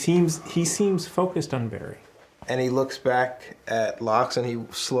not. He seems focused on Barry. And he looks back at Lox, and he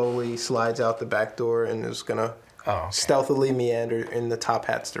slowly slides out the back door and is gonna stealthily meander in the top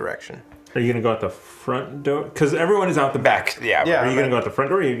hat's direction. Are you gonna go out the front door? Because everyone is out the back. Yeah. Yeah. Are you gonna go out the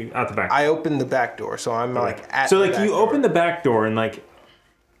front door or are you out the back? I opened the back door, so I'm like at. So the like back you door. open the back door and like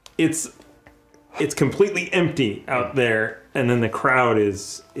it's completely empty out there, and then the crowd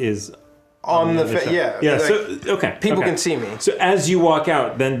is On the other side. yeah. Yeah. like, So okay. people okay. can see me. So as you walk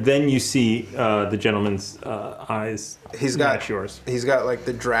out, then you see the gentleman's eyes. He's got match yours. He's got like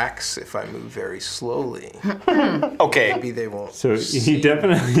the Drax. If I move very slowly, Okay. maybe they won't. So see. he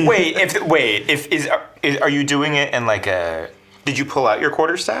definitely. Are you doing it in like a? Did you pull out your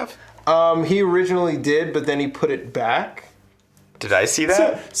quarterstaff? He originally did, but then he put it back. Did I see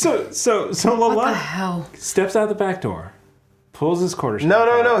that? So What the Lala hell? steps out the back door, pulls his quarterstaff.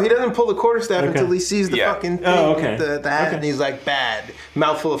 No. He doesn't pull the quarterstaff Okay. until he sees the Yeah. fucking thing, Oh, okay. the hat, Okay. and he's like, bad.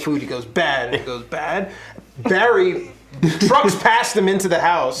 Mouthful of food, he goes, bad, and he goes, bad. Barry trucks past him into the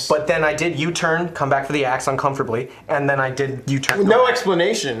house. But then I did U-turn, come back for the axe uncomfortably, and then I did U-turn. With no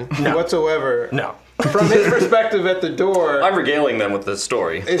explanation whatsoever. No. From his perspective at the door, I'm regaling them with this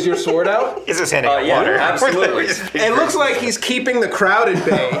story. is your sword out? Is this handing out Yeah, water? absolutely. It looks like he's keeping the crowd at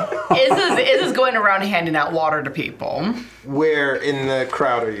bay. Is going around handing out water to people. Where in the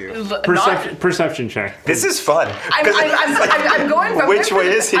crowd are you? Perception check. This is fun. I'm going for Which way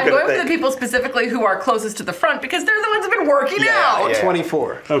is he I'm gonna going for think? the people specifically who are closest to the front because they're the ones who've been working Yeah, out. yeah.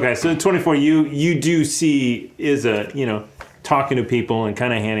 24. Okay, so 24. You do see Izza, talking to people and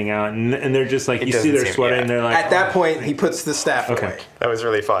kind of handing out, and they're just like you see doesn't they're seem- sweating. yeah. And they're like, At that point, he puts the staff Okay. away. That was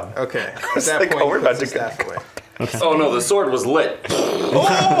really fun. Okay. At that like, point, oh, we're he puts about the to staff away. Oh no, the sword was lit.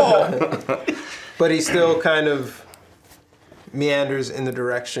 But he still kind of meanders in the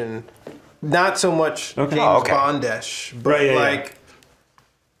direction, not so much Okay. James Oh, okay. Bondish, but Right, yeah, like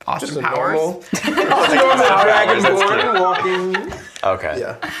just Austin a Powers. normal dragonborn walking. Okay.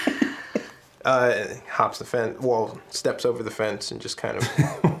 Yeah. Hops the fence. Well, steps over the fence and just kind of.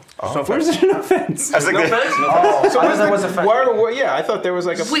 "Where's there no fence? I was like, So thought there was a fence. yeah, I thought there was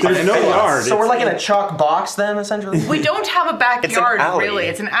like a. There's no yard." So we're like in a chalk box then, essentially? We don't have a backyard, alley. really.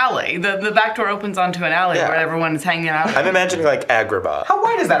 It's an alley. The back door opens onto an alley Yeah. where everyone is hanging out. I'm imagining like Agrabah. How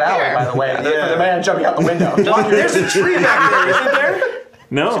wide is that alley, by the way? For the man jumping out the window. There's a tree back there, isn't there?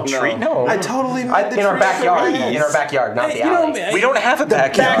 No. Tree? No. I totally made the In our tree backyard. trees. In our backyard, not the alley. We don't have a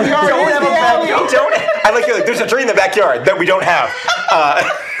backyard. Backyard don't is have the a alley. We don't. I like you're like there's a tree in the backyard that we don't have.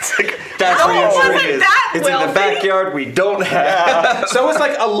 It's like, That's How where your wasn't tree is. that It's in the wealthy? backyard we don't have. So it's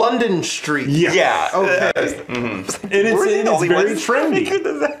like a London street. yeah. Okay. And it's the only very ones trendy. And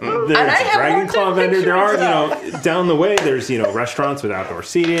There's I a have Dragon looked Claw at vendor. There are, pictures down the way, there's, restaurants with outdoor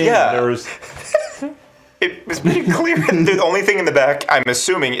seating. Yeah. There's It was pretty clear. The only thing in the back, I'm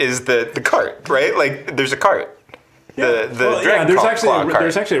assuming, is the cart, right? Like there's a cart. The Dragon there's Claw actually cart.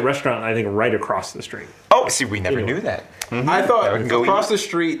 there's actually a restaurant I think right across the street. Oh, see, we never knew that. I thought we can go across eat. the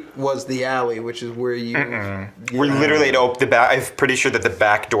street was the alley, which is where you. We're literally at the back. I'm pretty sure that the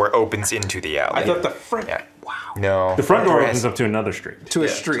back door opens into the alley. I thought the front. Yeah. Wow. No. The front door Rest. opens up to another street. To a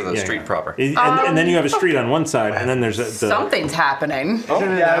To street. the street proper. And then you have a street on one side, and then there's the Something's happening. Isn't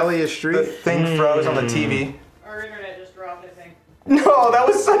an alley a street? The thing froze on the TV. Our internet just dropped, I think. No, that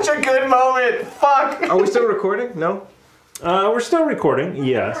was such a good moment. Fuck. Are we still recording? No. we're still recording.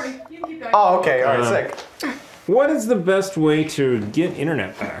 Yes. You can keep going. Oh, okay. All right, sick. What is the best way to get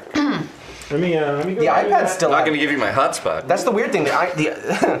internet back? Let me go. The iPad's still I'm not out. going to give you my hotspot. That's the weird thing. The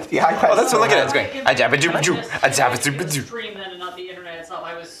iPad. Oh, that's what look at it. It's going. If A jabba I joob joob. missed A jabba the joob joob. stream then and not the internet itself,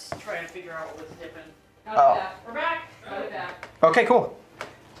 I was trying to figure out what was happening. Oh. We're back. We're back. Okay, cool.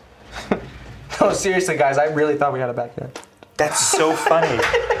 No, seriously, guys, I really thought we had a backyard. That's so funny.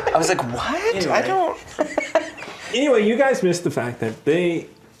 I was like, what? I don't. Anyway, you guys missed the fact that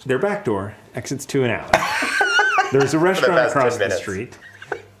their back door exits to an alley. There's a restaurant past 10 across the minutes. street,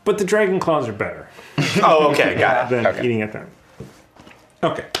 but the Dragon Claws are better Oh, okay, got it. than Okay. eating at them.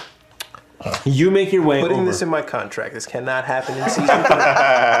 Okay. You make your way Putting over. this in my contract. This cannot happen in season 3, or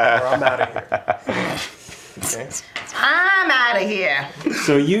I'm out of here. Okay. I'm out of here.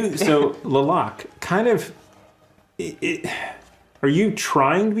 So Lalak, kind of. Are you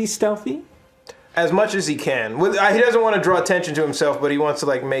trying to be stealthy? As much as he can. He doesn't want to draw attention to himself, but he wants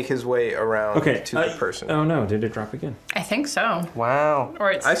to make his way around Okay. to the person. Oh no! Did it drop again? I think so. Wow.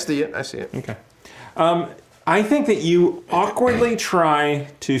 Or it's I see it. I see it. Okay. I think that you awkwardly try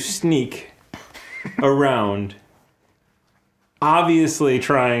to sneak around. Obviously,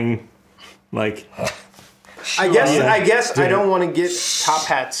 trying I guess I don't want to get Top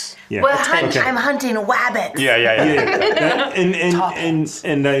Hat's. yeah. I'm hunting wabbits. Yeah.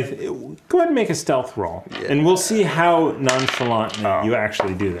 And I go ahead and make a stealth roll, and we'll see how nonchalantly you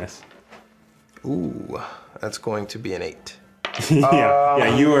actually do this. Ooh, that's going to be an 8.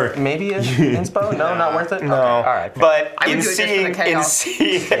 Yeah, you are. Maybe an inspo? No, not worth it? No. Okay, all right. But I would in do it just for the seeing,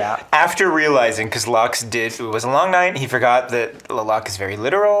 chaos. Yeah. after realizing, because Lux it was a long night, he forgot that Lalak is very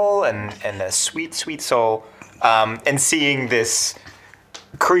literal and a sweet, sweet soul. And seeing this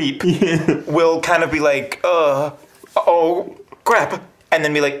creep will kind of be like, oh, crap. And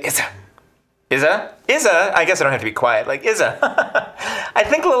then be like, Izza? I guess I don't have to be quiet. Like, Izza, I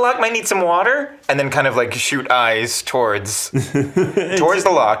think Lilac might need some water. And then kind of like shoot eyes towards the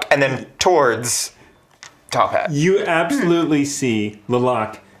lock and then towards Top Hat. You absolutely see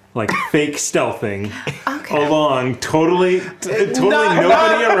Lilac like fake stealthing along, totally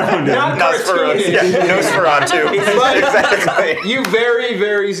nobody around him. Not cartoonish. Nosferatu. Exactly. You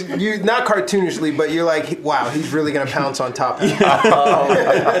not cartoonishly, but you're like, wow, he's really gonna pounce on Top Hat.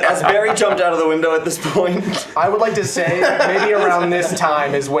 Has Barry jumped out of the window at this point? I would like to say maybe around this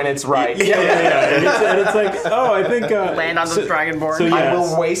time is when it's right. Yeah. And it's like, oh, I think Land on the Dragonborn. So, I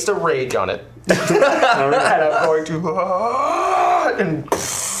will waste a rage on it. And I'm going to and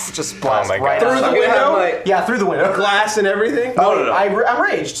just blast right through the window. Yeah, through the window. Glass and everything. No. I'm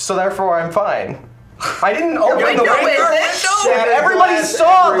raged, so therefore I'm fine. I didn't open the window. Everybody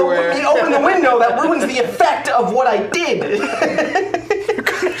saw me open the window. That ruins the effect of what I did.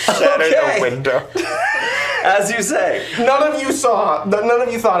 Shatter the window. As you say. None of you thought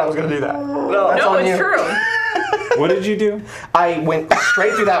I was going to do that. No, it's true. What did you do? I went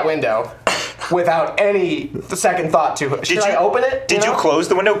straight through that window without any second thought to it. Should I open it? Did you close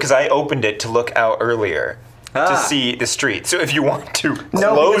the window? Because I opened it to look out earlier to see the street. So if you want to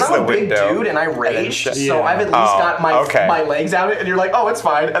close I'm the a big window, dude and I rage, so I've at least got my legs out, and you're like, oh, it's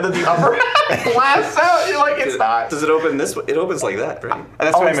fine, and then the upper blasts out. You're like, it's not. Does it open this way? It opens like that, right?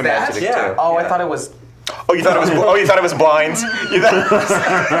 That's what I'm imagining too. Oh, I thought it was. Oh, you thought it was. You thought it was blinds. You thought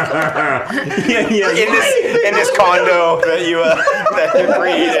in this condo that you're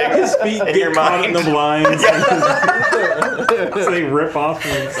creating. His feet in get your caught mind. in the blinds. So they rip off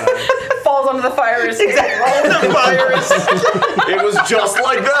from inside. Falls onto the fire escape. It was just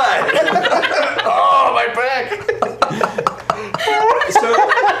like that. Oh, my back.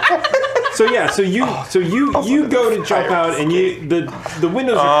 So you go to jump out, and the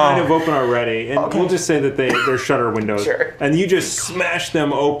windows are kind of open already, and we'll just say that they're shutter windows. Sure. And you just smash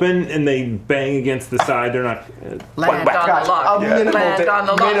them open, and they bang against the side. They're not. Land on the lock. Minimal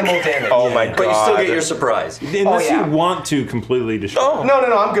damage. Oh my god! But you still get your surprise. Unless you want to completely destroy. Oh no!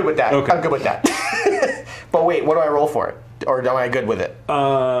 I'm good with that. Okay. I'm good with that. But wait, what do I roll for it? Or am I good with it?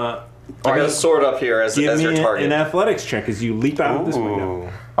 I got a sword up here as Give your me target. an athletics check as you leap out of this window.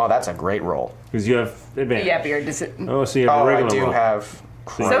 Oh, that's a great roll. Because you have advantage. Yeah, beard. Oh, so you have a regular I do roll. have.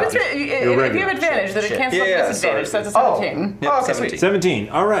 So it's, if you have advantage, then it cancels disadvantage. So it's a 17. Yep, okay, 17. 17.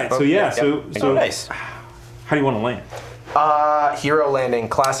 All right. So so nice. How do you want to land? Hero landing,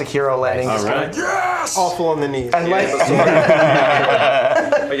 classic hero landing. All right. Yes. Awful on the knees. And like. Are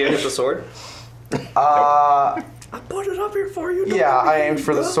you gonna hit the sword? I put it up here for you. Yeah, I aimed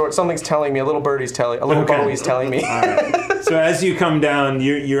for the sword. Something's telling me. A little birdie's telling. A little Bowie's telling me. All right. So as you come down,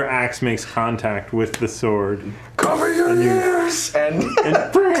 your axe makes contact with the sword. Cover your ears. And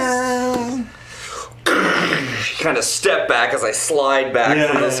kind of step back as I slide back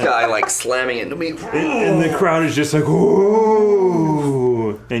from this guy, like slamming into me. And the crowd is just like,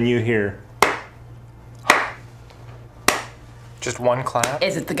 ooh, and you hear. Just one clap.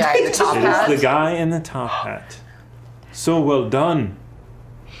 Is it the guy in the top hat? It is the guy in the top hat. So well done.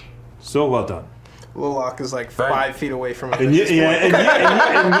 So well done. Lilac is like 5 feet away from him. And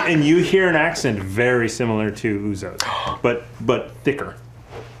you hear an accent very similar to Uzo's, but thicker.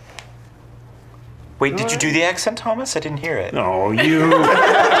 Wait, did you do the accent, Thomas? I didn't hear it. No, you.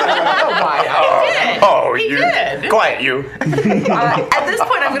 Oh, you. did. Quiet, you. At this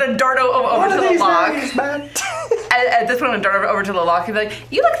point, I'm going to dart over to the lock. At this point, I'm going to dart over to the lock and be like,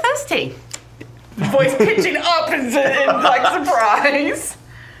 you look thirsty. Voice pitching up in like surprise.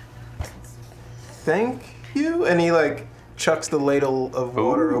 Thank you. And he like chucks the ladle of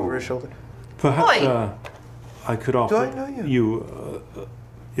water over his shoulder. Perhaps I could offer I know you?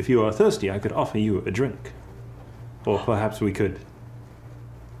 if you are thirsty, I could offer you a drink. Or perhaps we could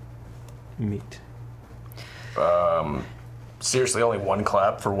meet. seriously, only one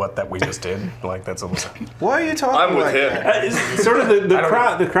clap for what that we just did. Like that's almost. Why are you talking? I'm with like him. that? Sort of the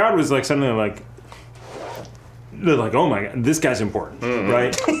crowd. The crowd was like suddenly like. They're like, oh my god, this guy's important,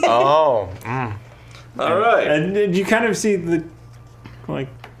 right? Oh. All right. And you kind of see the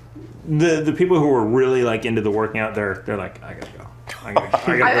people who were really like into the working out. They're like, I gotta go. I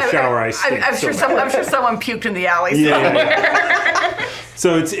gotta go shower. I'm sure someone puked in the alley somewhere. Yeah.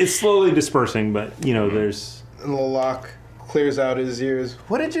 So it's slowly dispersing, but you know there's. And Lilac clears out his ears.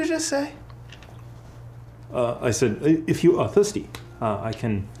 What did you just say? I said, if you are thirsty, I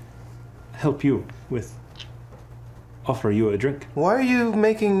can help you with. Offer you a drink. Why are you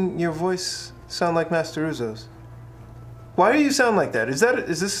making your voice sound like Master Uzo's? Why do you sound like that? Is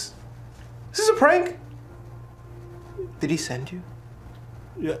this a prank? Did he send you?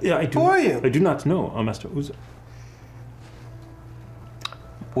 Yeah, I do. Who are you? I do not know, Master Uzo.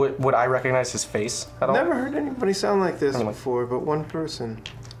 Would I recognize his face at all? Never heard anybody sound like this before, but one person.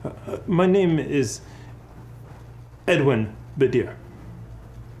 My name is Edwin Bedir.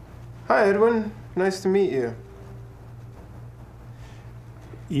 Hi, Edwin. Nice to meet you.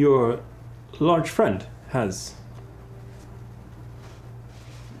 Your large friend has...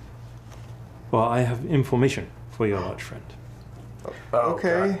 Well, I have information for your large friend.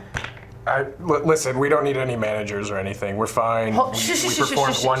 Okay. Listen, we don't need any managers or anything. We're fine. We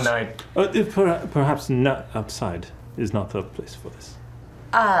performed one night. Perhaps not outside is not the place for this.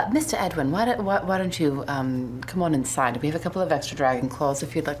 Mr. Edwin, why don't you come on inside? We have a couple of extra dragon claws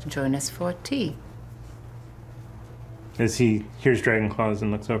if you'd like to join us for tea. As he hears dragon claws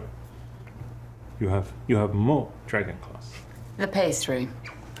and looks over. You have more dragon claws. The pastry.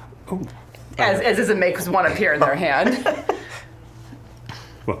 Oh. As doesn't make one appear in their hand.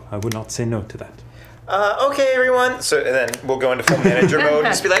 Well, I would not say no to that. Okay, everyone. So and then we'll go into full manager mode.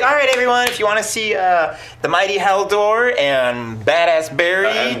 Just be like, all right, everyone. If you want to see the mighty Haldor and badass Barry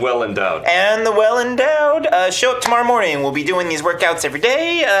and well endowed and the well endowed, show up tomorrow morning. We'll be doing these workouts every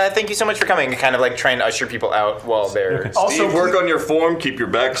day. Thank you so much for coming. Kind of like trying to usher people out while they're. Okay. Also, work on your form. Keep your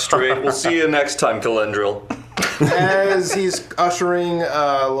back straight. We'll see you next time, Calendril. As he's ushering,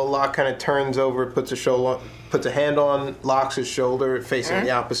 Lalak kind of turns over, puts a hand on Lox's shoulder, facing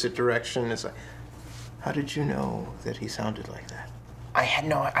the opposite direction. It's like, how did you know that he sounded like that? I had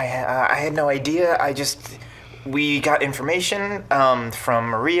no idea. We got information from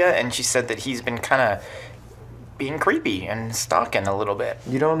Maria, and she said that he's been kind of being creepy and stalking a little bit.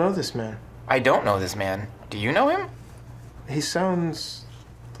 You don't know this man? I don't know this man. Do you know him? He sounds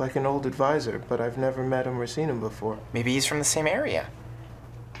like an old advisor, but I've never met him or seen him before. Maybe he's from the same area.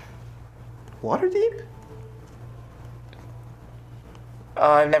 Waterdeep?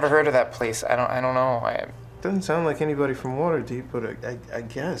 I've never heard of that place. I don't know. Doesn't sound like anybody from Waterdeep, but I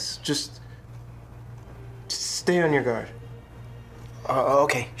guess. Just stay on your guard.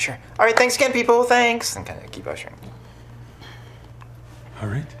 Okay, sure. All right, thanks again, people. Thanks. And kind of keep ushering. All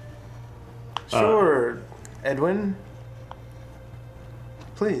right. Sure, Edwin.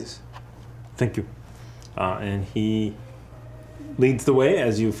 Please. Thank you. And he leads the way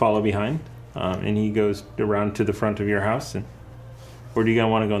as you follow behind. And he goes around to the front of your house. And where do you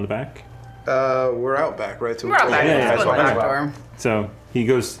want to go in the back? We're out back, right? We're out back. Yeah, Let's go to the back door. So he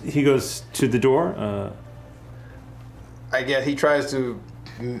goes to the door. I guess he tries to.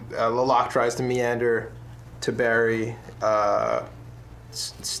 Lalak tries to meander to Barry.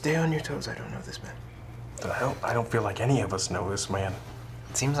 Stay on your toes. I don't know this man. I don't feel like any of us know this man.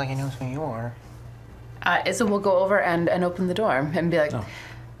 It seems like he knows who you are. So we'll go over and open the door and be like,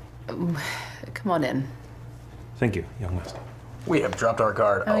 come on in. Thank you, young master. We have dropped our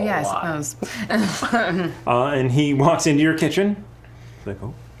guard a lot. I suppose. And he walks into your kitchen. Like,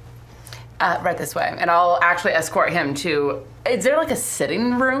 oh. Right this way. And I'll actually escort him to... Is there like a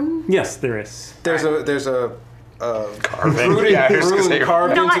sitting room? Yes, there is. There's a carving. Rune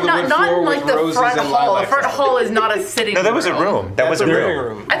carved into the wood floor like with the roses front and hall. The lilacs. front hall is not a sitting room. No, that was a room. That was That's a living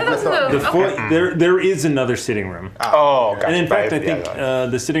room. I thought that was There is another sitting room. Oh, gotcha. And in fact, I Yeah,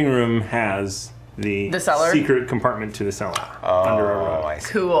 think the sitting room has the cellar? secret compartment to the cellar under a rug. I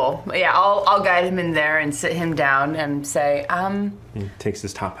see. cool. Yeah, I'll guide him in there and sit him down and say, He takes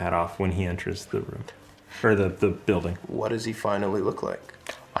his top hat off when he enters the room. Or the building. What does he finally look like?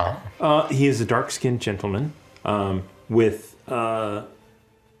 He is a dark-skinned gentleman with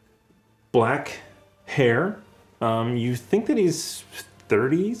black hair. You think that he's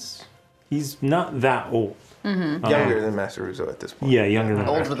 30s. He's not that old. Younger than Master Ruzo at this point. Yeah, younger than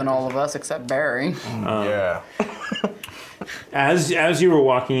older than all of us except Barry. Yeah. As you were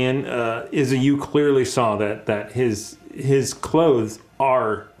walking in, Izzy, you clearly saw that his clothes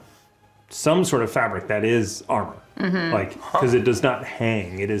are some sort of fabric that is armor. Like, because it does not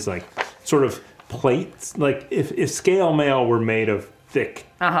hang. It is like sort of plates. Like if scale mail were made of thick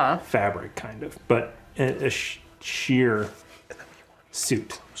fabric, kind of, but a sheer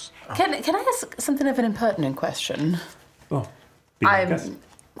suit. Can I ask something of an impertinent question? Oh, be my guest.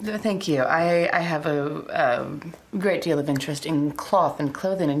 Thank you. I have a great deal of interest in cloth and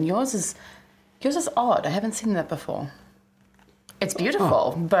clothing, and yours is odd. I haven't seen that before. It's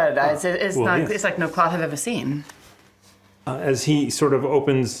beautiful, but it's Well, not. yes. It's like no cloth I've ever seen. As he sort of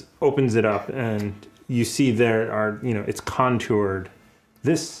opens it up, and you see there are, it's contoured.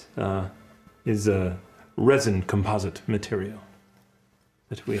 This is a resin composite material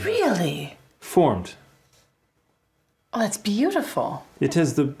that we have Really? formed Oh, that's beautiful. It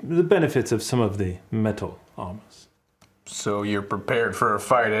has the benefits of some of the metal armors. So you're prepared for a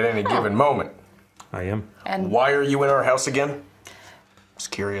fight at any given moment. I am. And Why are you in our house again?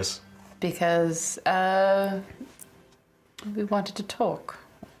 Just curious. because we wanted to talk.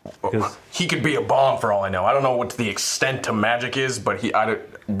 Because He could be a bomb for all I know. I don't know what the extent to magic is, but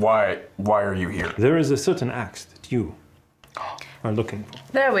why are you here? there is a certain axe that you are looking for.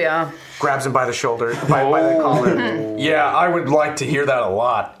 There we are. Grabs him by the shoulder, by the collar. Yeah, I would like to hear that a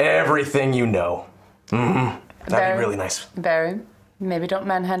lot. Everything you know. Mm-hmm. That'd be really nice. Barry, maybe don't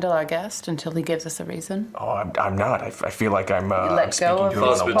manhandle our guest until he gives us a reason. Oh, I'm not. I feel like I'm let speaking go to of him on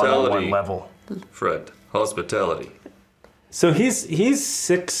a Hospitality. one-on-one level. Fred, hospitality. So he's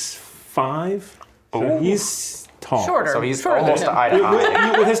 6'5". So he's tall. Shorter. So he's shorter than almost him. eye to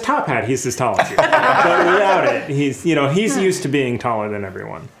eye. With his top hat, he's as tall as you. But without it, he's used to being taller than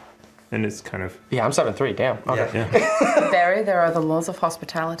everyone, and it's kind of Yeah, I'm 7'3". Damn. Okay. yeah. Barry, there are the laws of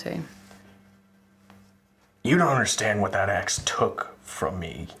hospitality. You don't understand what that axe took from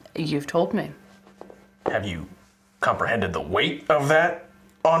me. You've told me. Have you comprehended the weight of that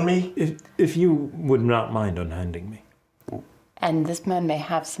on me? If you would not mind unhanding me, And this man may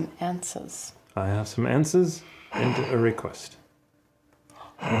have some answers. I have some answers and a request.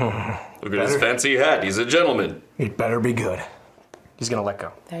 Look at his fancy hat. He's a gentleman. It better be good. He's gonna let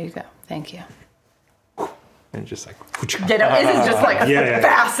go. There you go. Thank you. And just like You know, this is just like Yeah.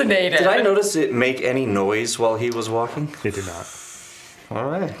 fascinating. Did I notice it make any noise while he was walking? they do not. All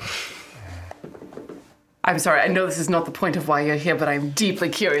right. I'm sorry. I know this is not the point of why you're here, but I'm deeply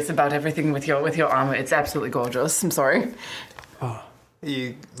curious about everything with your armor. It's absolutely gorgeous. I'm sorry.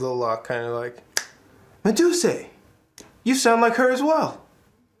 You little lock kind of like, Medusa, you sound like her as well.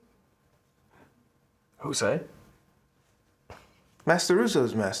 Who say? Master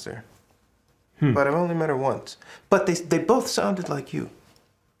Russo's master. But I've only met her once. But they both sounded like you.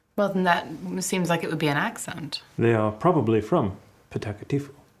 Well, then that seems like it would be an accent. They are probably from Patakatifu.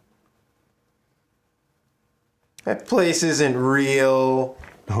 That place isn't real.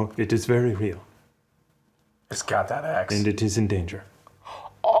 Oh, it is very real, It's got that axe. and it is in danger.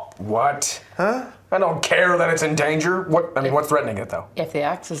 What? Huh? I don't care that it's in danger. What's threatening it though? If the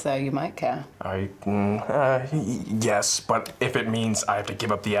axe is there, you might care. Yes, but if it means I have to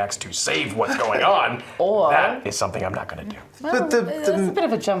give up the axe to save what's going on, Or- that is something I'm not gonna do. But That's a bit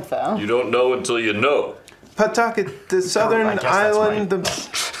of a jump, though. You don't know until you know. Pawtucket, the southern I guess that's island,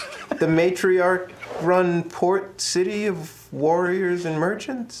 the matriarch-run port city of warriors and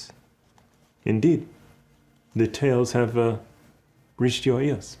merchants. Indeed, the tales have reached your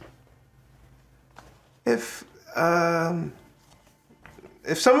ears. If some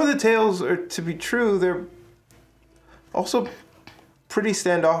of the tales are to be true, they're also pretty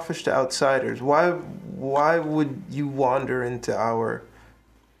standoffish to outsiders. Why would you wander into our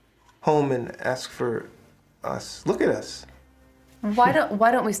home and ask for us? Look at us. Why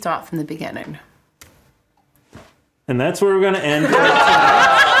don't we start from the beginning? And that's where we're going to end.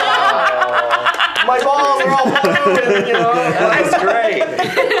 My balls are all moving, you know. That was great.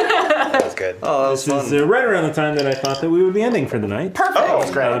 That was good. Oh, that was This fun. is right around the time that I thought that we would be ending for the night. Perfect.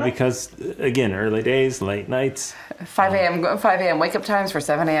 That's great. Because, again, early days, late nights. 5 a.m. wake up times for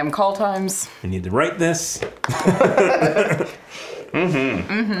 7 a.m. call times. I need to write this. Life's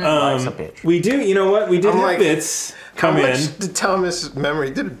a bitch. We do, you know what? We did I'm have like, bits come in. Thomas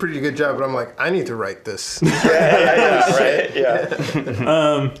Memory did a pretty good job, but I'm like, I need to write this. Right?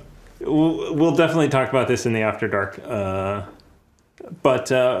 Yeah. We'll definitely talk about this in the After Dark.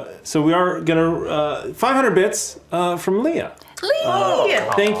 So we are gonna 500 bits from Leah. Lee!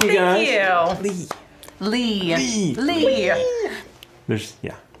 Thank you guys. Lee. Lee. There's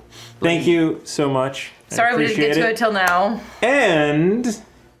Thank you so much. I Sorry we didn't get appreciate to it till now. And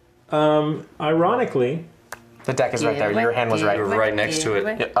ironically, The deck is right there. Your hand was right. You're right next to it.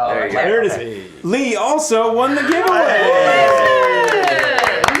 Yeah, There you go. there it is. Lee also won the giveaway.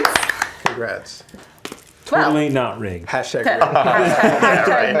 Congrats. Totally not rigged. Hashtag.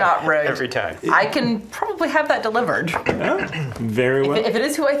 Hashtag not rigged. Every time. I can probably have that delivered. Very well. If it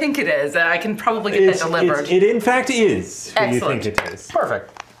is who I think it is, I can probably get that delivered. It in fact is who Excellent. you think it is.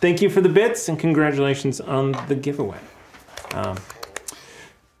 Perfect. Thank you for the bits and congratulations on the giveaway.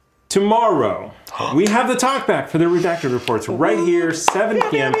 Tomorrow, we have the talkback for the Redacted Reports right here, 7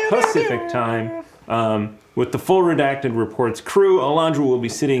 p.m. Pacific time. With the full Redacted Reports crew, Alondra will be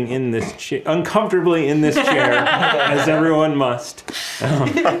sitting in this uncomfortably in this chair, as everyone must.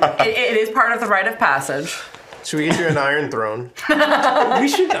 It is part of the rite of passage. Should we get you an Iron Throne? We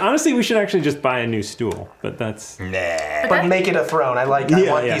should actually just buy a new stool, but that's... But make it a throne. I want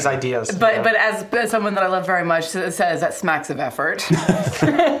these ideas. But as someone that I love very much says, that smacks of effort.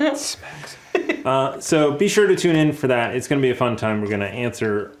 So be sure to tune in for that. It's going to be a fun time. We're going to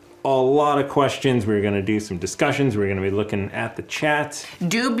answer a lot of questions. We're going to do some discussions. We're going to be looking at the chat.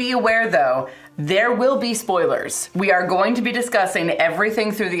 Do be aware, though, there will be spoilers. We are going to be discussing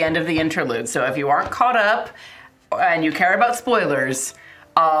everything through the end of the interlude. So if you aren't caught up and you care about spoilers,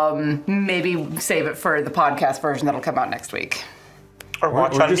 maybe save it for the podcast version that'll come out next week. Or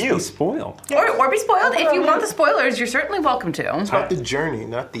watch on just mute. be spoiled. Or be spoiled. If you want the spoilers, you're certainly welcome to. It's about the journey,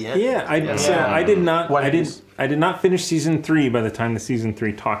 not the end. Yeah, I did not finish season 3 by the time the season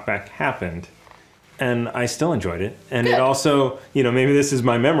 3 talkback happened, and I still enjoyed it. And Good. it also, maybe this is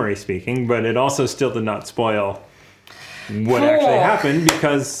my memory speaking, but it also still did not spoil what actually happened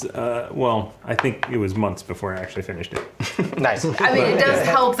because, I think it was months before I actually finished it. Nice. I mean, it does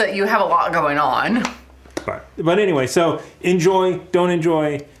help that you have a lot going on. But anyway, so enjoy, don't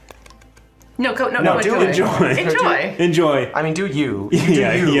enjoy. No, enjoy. Enjoy. I mean, do you.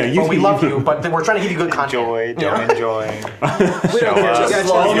 You But we love you, but we're trying to give you good content. Enjoy, don't enjoy. Show us.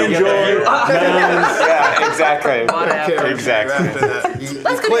 Enjoy. Yeah, exactly. Whatever. Exactly. You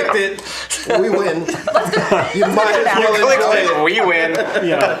clicked it. We win. You might as well enjoy it. Click, we win.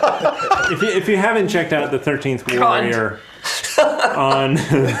 Yeah. If you haven't checked out the 13th Warrior on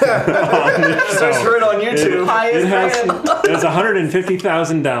the Search for it on YouTube. it has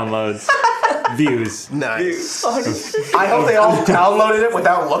 150,000 downloads, views. Nice. I hope they all downloaded it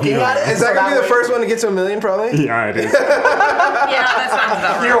without looking at it. Is that going to be the first one to get to 1 million, probably? Yeah, it is. Yeah, that sounds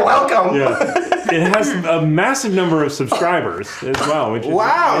about right. You're welcome. Yeah. It has a massive number of subscribers as well. Which is,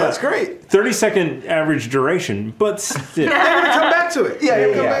 Wow, that's great. 30-second average duration, but still. Yeah, we're going to come back to it.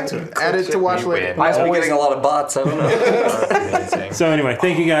 Yeah, come back to it. Add it to watch We later. win. I must be getting a lot of bots. I don't know. Amazing. So anyway,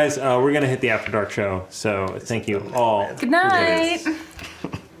 thank you guys. We're going to hit the After Dark show. So thank you all. Good night.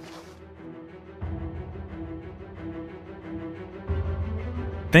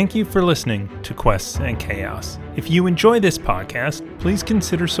 Thank you for listening to Quests and Chaos. If you enjoy this podcast, please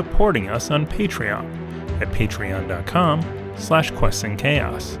consider supporting us on Patreon at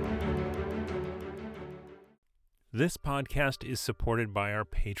patreon.com/questsandchaos. This podcast is supported by our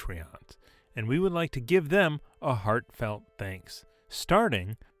Patreons, and we would like to give them a heartfelt thanks,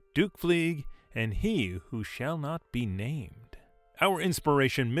 starting Duke Fleeg and He Who Shall Not Be Named. Our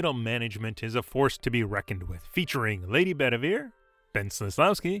inspiration middle management is a force to be reckoned with, featuring Lady Bedivere, Ben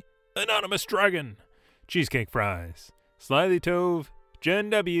Slislawski, Anonymous Dragon, Cheesecake Fries, Slyly Tove, Jen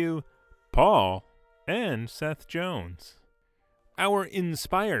W., Paul, and Seth Jones. Our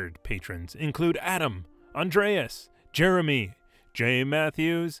inspired patrons include Adam, Andreas, Jeremy, Jay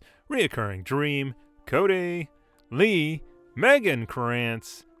Matthews, Reoccurring Dream, Cody, Lee, Megan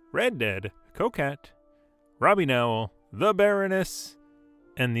Krantz, Red Dead, Coquette, Robbie Nowell, The Baroness,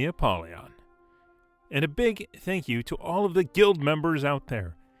 and the Apollyon. And a big thank you to all of the guild members out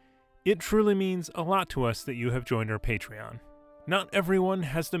there. It truly means a lot to us that you have joined our Patreon. Not everyone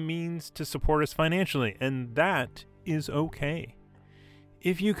has the means to support us financially, and that is okay.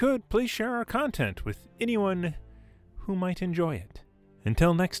 If you could, please share our content with anyone who might enjoy it.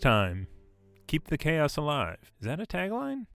 Until next time, keep the chaos alive. Is that a tagline?